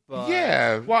together, but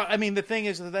yeah, Well, I mean, the thing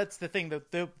is, that's the thing.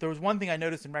 There was one thing I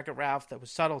noticed in Wreck-It Ralph that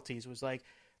was subtleties. Was like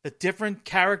the different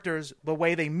characters, the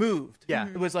way they moved. Yeah.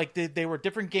 It was like they were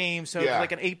different games. So it Yeah. was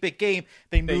like an 8-bit game.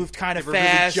 They moved kind of they were really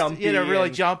fast. jumpy really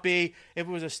and- jumpy. If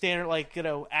it was a standard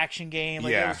action game,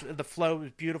 like Yeah. the flow was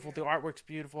beautiful. The artwork's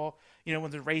beautiful. When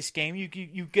the race game,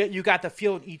 you got the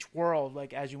feel in each world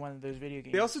like as you went into those video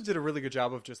games. they also did a really good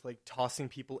job of just like tossing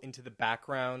people into the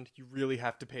background. You really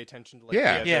have to pay attention to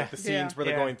Yeah. the scenes Yeah. where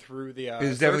they're Yeah. going through the it's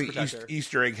surge definitely protector.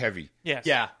 Easter egg heavy. yes.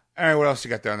 Yeah. All right, what else you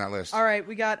got there on that list? All right,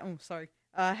 we got. Oh, sorry.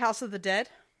 House of the Dead.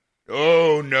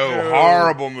 Oh no,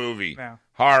 horrible movie. No.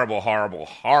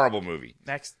 Horrible movie.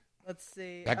 Next, Let's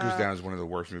see. That goes down as one of the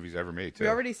worst movies ever made, too. We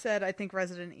already said. I think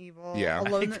Resident Evil. Yeah. I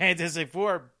Alone, think Fantastic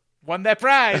Four won that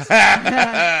prize.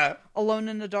 Alone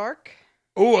in the Dark.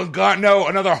 Oh, God, no,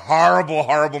 another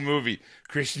horrible movie.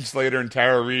 Christian Slater and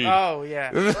Tara Reid. Oh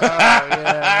yeah.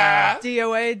 Yeah.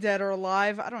 DOA, Dead or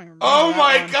Alive. I don't even remember. Oh that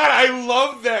my one. God, I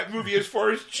love that movie as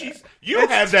far as cheese. You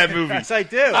have that movie. Yes, I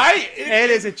do. It it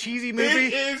is a cheesy movie,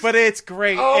 it is- but it's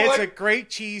great. Oh, it's my- a great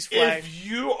cheese flick. If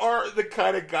you are the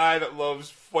kind of guy that loves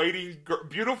fighting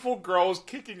beautiful girls,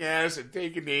 kicking ass, and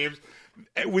taking names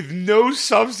with no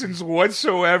substance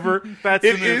whatsoever, That's the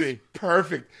it is movie.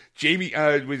 perfect. Jamie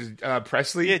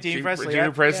Presley. Yeah, Jamie Presley, Jamie yeah.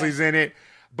 Presley's in it.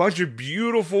 Bunch of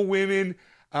beautiful women.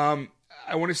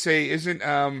 I want to say, isn't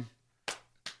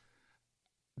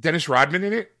Dennis Rodman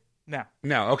in it? No.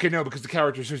 No, okay, no, because the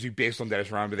character is supposed to be based on Dennis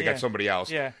Rodman, but they Yeah. got somebody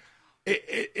else. Yeah.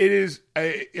 It is.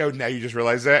 Now you just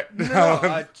realize that.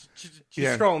 No, just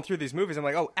Yeah. scrolling through these movies, I'm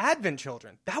like, oh, Advent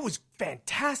Children. That was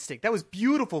fantastic. That was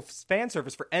beautiful fan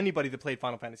service for anybody that played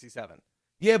Final Fantasy VII.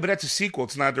 Yeah, but that's a sequel.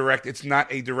 It's not direct. It's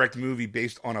not a direct movie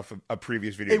based on a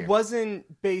previous video game. It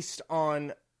wasn't based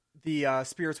on the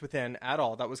Spirits Within at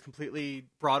all. That was completely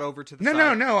brought over to the No,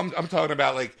 side. no. I'm talking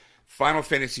about like Final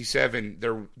Fantasy VII.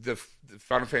 The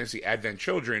Final Fantasy Advent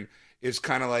Children is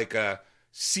kind of like a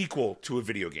sequel to a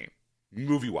video game,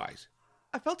 movie wise.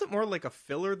 I felt it more like a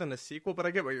filler than a sequel, but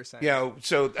I get what you're saying. Yeah,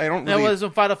 so I don't That really. was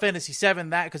in Final Fantasy VII,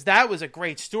 because that was a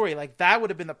great story. Like, that would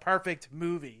have been the perfect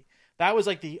movie. That was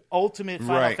like the ultimate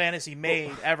Final Right. Fantasy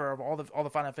made ever of all the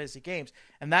Final Fantasy games,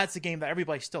 and that's the game that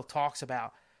everybody still talks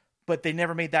about. But they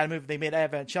never made that movie. They made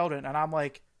Advent Children, and I'm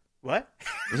like, what?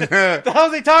 The hell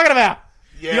are they talking about?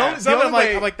 Yeah. I'm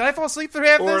like, did I fall asleep through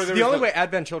half Or this? there The was only the- way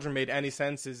Advent Children made any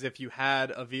sense is if you had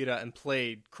a Vita and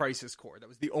played Crisis Core. That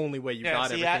was the only way you got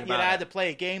so you everything had, about to play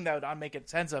a game that would not make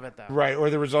sense of it, though. Right, or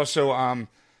there was also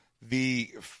the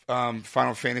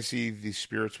Final Fantasy, the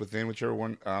Spirits Within, whichever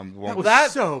one. The one Well, with that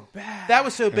so bad. that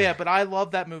was so bad, but I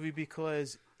love that movie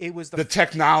because it was the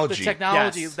technology. The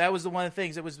technology. Yes. That was the one of the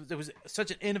things. It was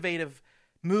such an innovative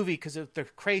movie because the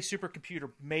Cray supercomputer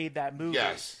made that movie.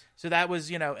 Yes. So that was,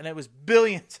 and it was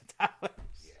billions of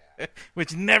dollars,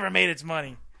 which never made its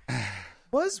money.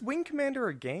 Was Wing Commander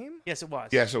a game? Yes, it was.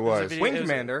 Yes, it a was. video- Wing it was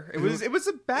a- Commander. It was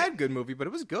a bad good movie, but it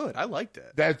was good. I liked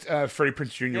it. That Freddie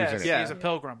Prinze Jr. Yes, was in it. Yeah. he's a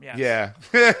pilgrim. Yes.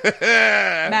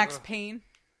 Yeah. Max Payne.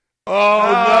 Oh,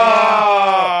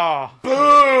 Oh,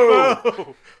 no!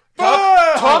 Boo!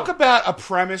 Talk about a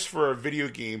premise for a video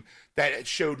game that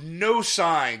showed no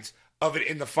signs of it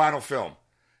in the final film.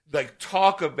 Like,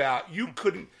 talk about you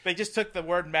couldn't, they just took the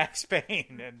word Max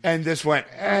Payne and and this went.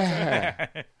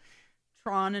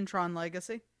 Tron and Tron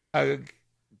Legacy. see I don't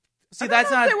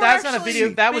that's know not if they were that's not a actually video.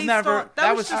 That was based never. on-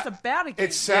 that was just about a game.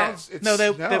 It sounds. It's, no.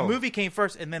 The movie came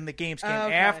first, and then the games came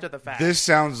Okay. after the fact. This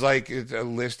sounds like it's a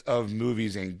list of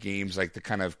movies and games, like the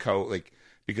kind of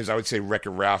because I would say Wreck-It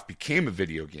Ralph became a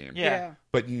video game, yeah.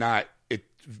 but not it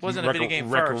Wasn't a video game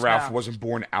Wreck-It first, Ralph no. wasn't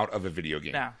born out of a video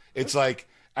game. No. It's like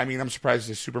I'm surprised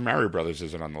that Super Mario Brothers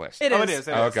isn't on the list. It Oh, is. it is.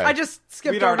 It Oh, is. okay. I just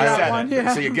skipped We'd over already that said one. it.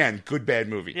 Yeah. See, again, good bad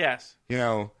movie. Yes.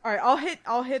 All right,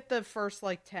 I'll hit the first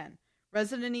 10.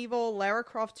 Resident Evil, Lara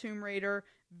Croft Tomb Raider,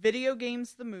 video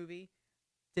games the movie.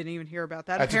 Didn't even hear about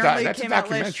that. That's Apparently that's it came a out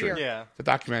last documentary. year. Yeah. It's a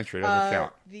documentary. It doesn't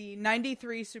count. The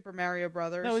 93 Super Mario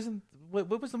Brothers. No, isn't what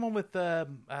was the one with the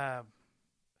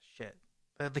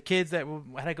kids that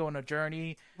had to go on a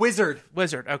journey? Wizard.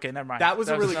 Wizard. Okay, never mind. That was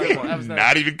a really good one. That was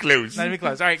Not even close. not even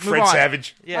close. All right, move Fred on.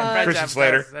 Savage. Yeah, Fred Christian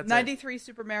Savage, Slater. That's it. 93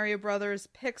 Super Mario Brothers,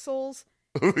 Pixels,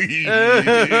 Okay,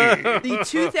 the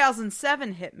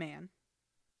 2007 Hitman.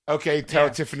 tell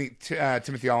Yeah.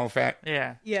 Timothy Olyphant.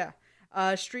 Yeah. Yeah.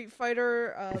 Street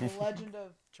Fighter, The Legend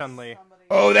of Chun-Li. somebody.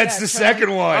 Oh, that's Yeah, the Chun-Li.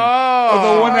 second one.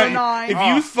 Oh, the one that nine. if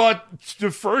you thought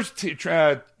the first what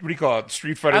do you call it,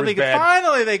 Street Fighter I was think bad.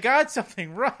 finally they got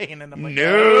something right, and I'm like,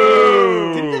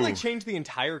 No. Didn't they change the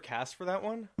entire cast for that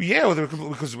one? Yeah, well,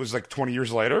 because it was like 20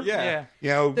 years later. yeah. You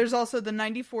know. There's also the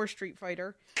 94 Street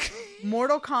Fighter,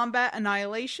 Mortal Kombat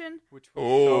Annihilation, Which was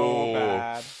Oh. so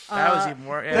bad. That was even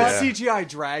more. The Yeah. CGI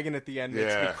dragon at the end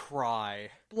makes Yeah. me cry.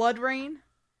 Blood Rain,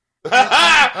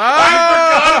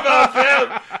 I forgot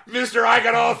about them, Mister. I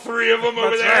got all three of them over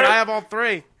That's there. right. I have all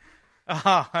three.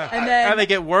 and then And they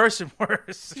get worse and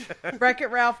worse. Wreck-It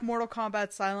Ralph, Mortal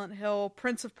Kombat, Silent Hill,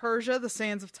 Prince of Persia, The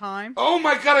Sands of Time. Oh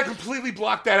my god! I completely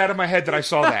blocked that out of my head that I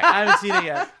saw that. I haven't seen it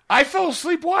yet. I fell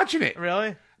asleep watching it.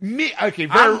 Really? Okay,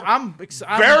 I'm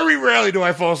very rarely do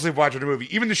I fall asleep watching a movie,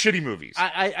 even the shitty movies.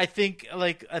 I think I'm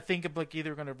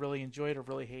either going to really enjoy it or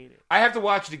really hate it. I have to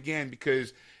watch it again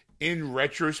because, in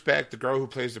retrospect, the girl who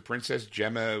plays the princess,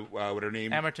 Gemma, what her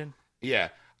name? Emerton. Yeah,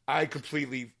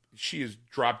 she is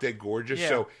drop dead gorgeous. Yeah.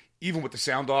 So even with the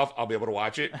sound off, I'll be able to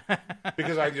watch it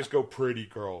because I just go pretty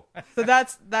girl. So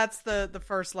that's the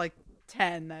first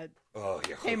 10 that Oh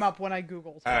yeah. came up when I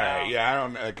Googled. All right, yeah, I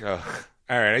don't like. All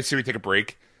right, I see. We take a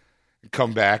break,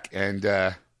 come back, and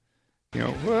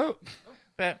well,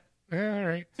 But, all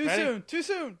right, Too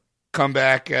soon. come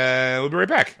back. We'll be right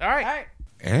back. all right. All right.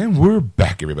 And we're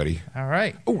back, everybody. All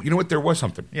right. Oh, you know what? There was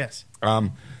something. Yes.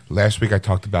 Last week I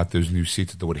talked about those new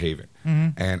seats at the Woodhaven,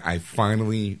 and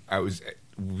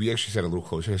we actually sat a little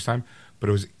closer this time, but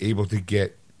I was able to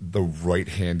get the right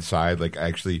hand side. Like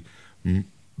actually,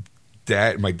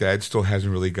 my dad still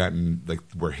hasn't really gotten like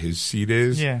where his seat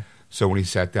is. Yeah. So when he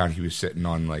sat down, he was sitting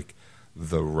on like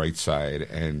the right side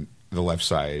and the left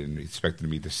side, and he expected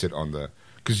me to sit on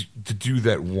because to do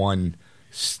that one,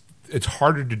 it's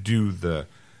harder to do the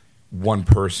one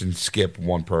person skip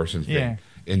one person's thing Yeah.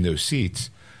 in those seats.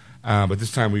 But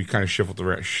this time we kind of shuffled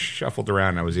around,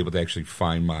 and I was able to actually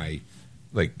find I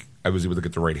was able to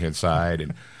get the right hand side,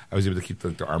 and I was able to keep the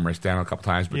armrest down a couple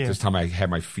times. But Yeah. this time I had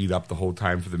my feet up the whole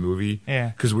time for the movie. Yeah.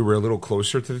 Because we were a little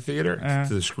closer to the theater, Uh-huh.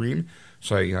 to the screen.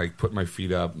 So I like put my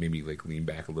feet up, maybe like lean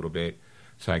back a little bit,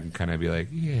 so I can kind of be like,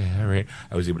 yeah, all right.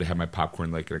 I was able to have my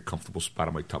popcorn like in a comfortable spot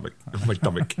on my stomach, my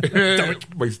stomach,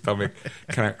 my stomach,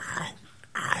 kind of,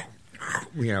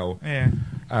 Yeah.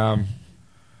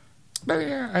 But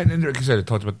yeah, and like I said, I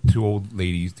talked about the two old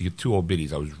ladies, the two old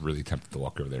biddies. I was really tempted to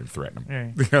walk over there and threaten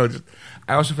them. Right.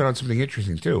 I also found out something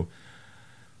interesting too.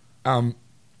 I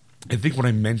think when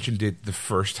I mentioned it the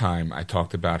first time, I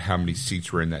talked about how many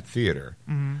seats were in that theater.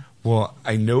 Mm-hmm. Well,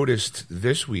 I noticed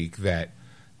this week that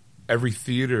every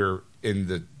theater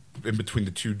in between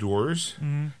the two doors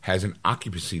has an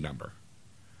occupancy number.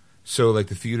 So, like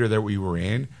the theater that we were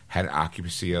in had an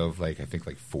occupancy of I think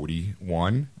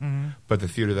 41, but the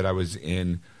theater that I was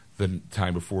in the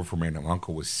time before for my aunt and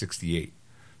uncle was 68.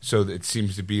 So it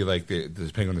seems to be like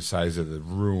depending on the size of the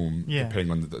room,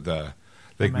 depending on the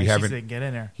like we haven't they can get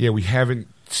in there. Yeah, we haven't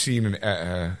seen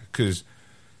an because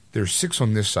there's 6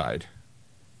 on this side,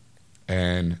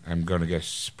 and I'm gonna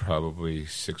guess probably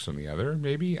 6 on the other.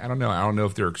 Maybe I don't know. I don't know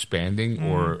if they're expanding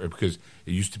or because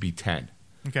it used to be 10.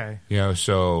 Okay.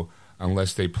 So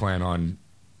unless they plan on,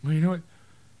 well, you know what?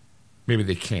 Maybe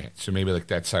they can't. So maybe like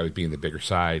that side would be in the bigger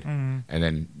side, and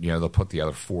then they'll put the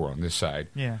other 4 on this side.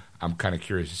 Yeah. I'm kind of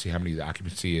curious to see how many the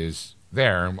occupancy is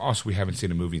there. And also, we haven't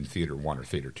seen a movie in Theater 1 or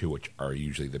Theater 2, which are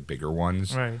usually the bigger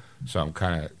ones. Right. So I'm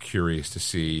kind of curious to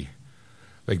see,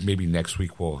 like maybe next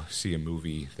week we'll see a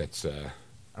movie that's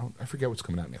I forget what's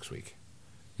coming out next week.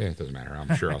 Yeah, it doesn't matter.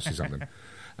 I'm sure I'll see something.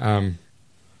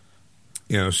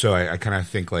 So I kind of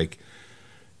think like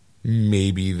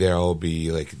maybe there'll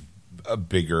be like a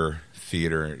bigger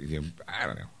theater. I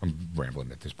don't know. I'm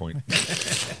rambling at this point.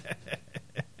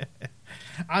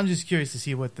 I'm just curious to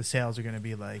see what the sales are going to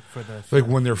be like for the Like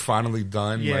when they're finally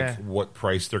done, Yeah. like what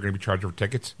price they're going to be charging for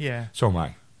tickets. Yeah. So am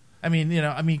I. I mean,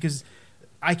 because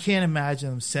I can't imagine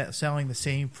them selling the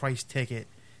same price ticket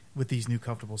with these new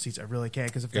comfortable seats. I really can't,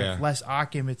 because if they have less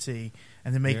occupancy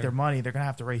and they make their money, they're going to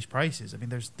have to raise prices. I mean,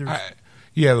 there's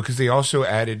yeah, because they also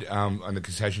added on the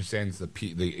concession stands it's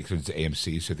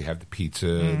AMC, so they have the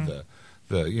pizza,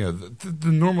 the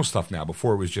normal stuff now.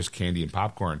 Before it was just candy and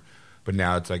popcorn, but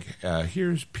now it's like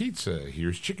here's pizza,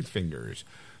 here's chicken fingers.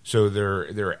 So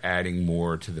they're adding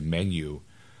more to the menu.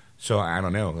 So I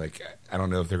don't know. Like I don't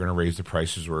know if they're going to raise the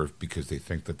prices or if because they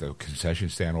think that the concession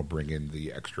stand will bring in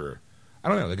the extra. I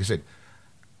don't know. Like I said,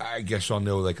 I guess I'll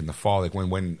know like in the fall, like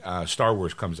when Star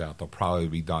Wars comes out, they'll probably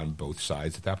be done both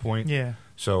sides at that point. Yeah.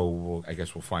 So I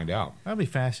guess we'll find out. That'd be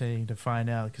fascinating to find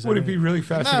out. Would it be really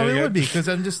fascinating? No, it would be, because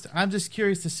I'm just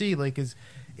curious to see, like,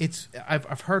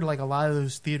 I've heard like a lot of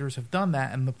those theaters have done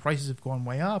that, and the prices have gone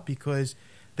way up because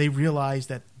they realize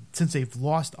that since they've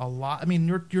lost a lot. I mean,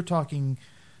 you're talking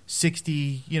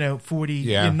 60,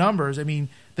 40 in numbers. I mean,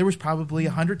 there was probably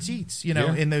 100 seats,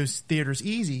 in those theaters,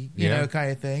 easy,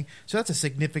 kind of thing. So that's a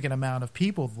significant amount of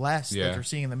people less that are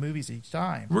seeing the movies each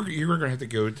time. You're going to have to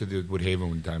go to the Woodhaven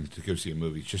one time to go see a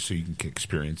movie, just so you can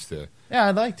experience the. Yeah,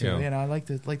 I'd like to. I'd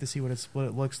like to see what it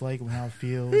looks like and how it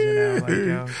feels.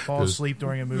 Fall asleep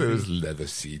during a movie. Those leather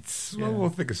seats. Yeah. Well, we'll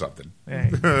think of something.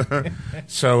 Yeah.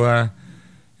 So,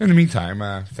 in the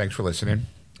meantime, thanks for listening.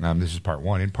 This is part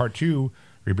 1. In part 2,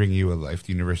 we bring you a Life,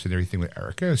 the Universe, and Everything with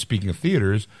Erica. Speaking of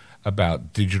theaters,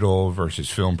 about digital versus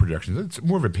film productions. It's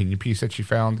more of an opinion piece that she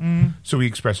found. So we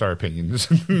express our opinions.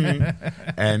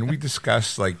 And we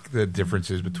discuss like the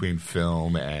differences between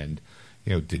film and,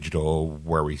 digital,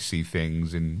 where we see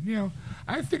things. And,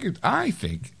 I think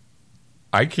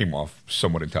I came off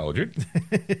somewhat intelligent.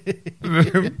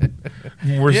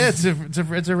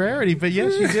 It's a rarity, but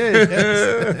yes, you did.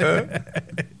 Yes.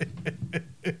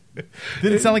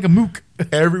 Didn't sound like a mook.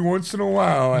 Every once in a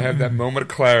while, I have that moment of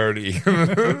clarity.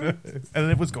 And then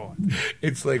it was gone.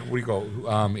 It's like, what do you call it?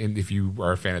 And if you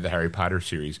are a fan of the Harry Potter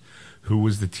series, who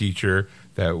was the teacher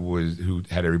who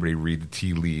had everybody read the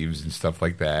tea leaves and stuff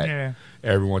like that? Yeah.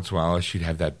 Every once in a while, she'd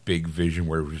have that big vision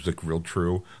where it was like real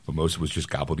true, but most of it was just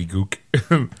gobbledygook.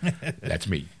 That's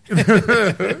me.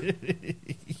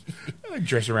 I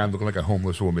dress around looking like a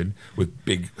homeless woman with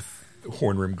big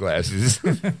horn-rimmed glasses,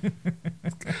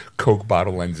 Coke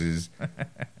bottle lenses.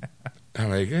 I'm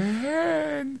like,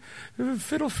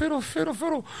 fiddle, fiddle, fiddle,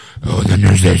 fiddle. Oh, then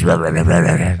there's this.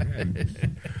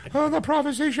 Oh, the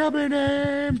prophecy shall be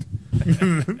named.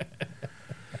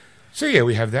 So, yeah,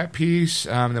 we have that piece.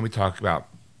 And then we talk about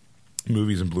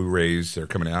movies and Blu-rays that are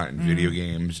coming out and video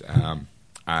games.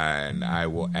 And I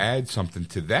will add something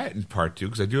to that in part 2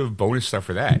 because I do have bonus stuff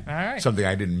for that. All right. Something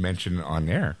I didn't mention on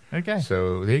there. Okay.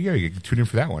 So there you go. You can tune in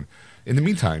for that one. In the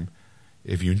meantime,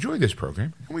 if you enjoyed this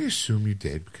program, and we assume you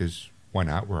did because why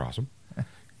not? We're awesome.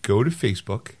 Go to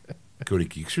Facebook, go to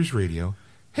Geeksters Radio,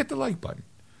 hit the like button.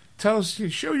 tell us,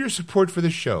 show your support for the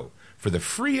show, for the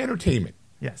free entertainment.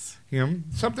 Yes.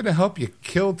 Something to help you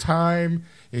kill time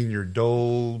in your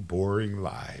dull, boring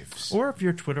lives. Or if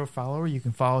you're a Twitter follower, you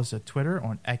can follow us at Twitter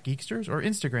on @Geeksters or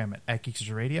Instagram at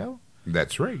Geeksters Radio.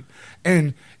 That's right.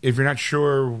 And if you're not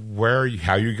sure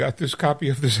how you got this copy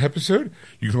of this episode,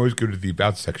 you can always go to the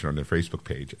About section on the Facebook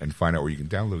page and find out where you can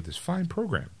download this fine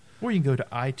program. Or you can go to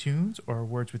iTunes or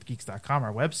wordswithgeeks.com,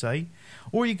 our website.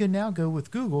 Or you can now go with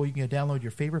Google. You can download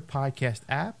your favorite podcast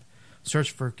app,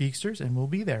 search for Geeksters, and we'll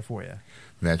be there for you.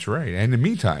 That's right. And in the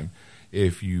meantime,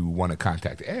 if you want to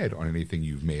contact Ed on anything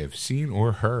you may have seen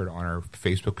or heard on our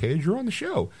Facebook page or on the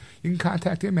show, you can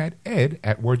contact him at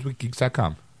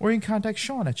ed@wordswithgeeks.com. Or you can contact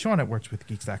Sean at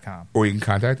sean@wordswithgeeks.com. Or you can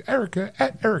contact Erica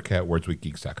at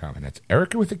wordswithgeeks.com. And that's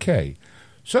Erica with a K.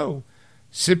 So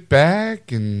sit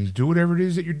back and do whatever it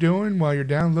is that you're doing while you're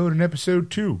downloading episode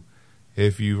 2.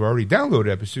 If you've already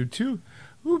downloaded episode 2,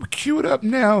 we'll cue it up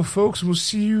now, folks, and we'll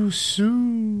see you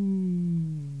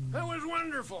soon. That was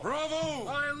wonderful. Bravo!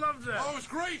 I loved that. Oh, it was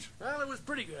great. Well, it was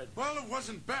pretty good. Well, it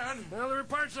wasn't bad. Well, there were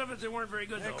parts of it that weren't very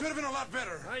good, It though. could have been a lot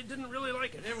better. I didn't really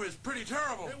like it. It was pretty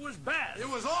terrible. It was bad. It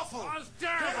was awful. It was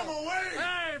terrible. Get him away!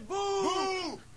 Hey, boo! Boo!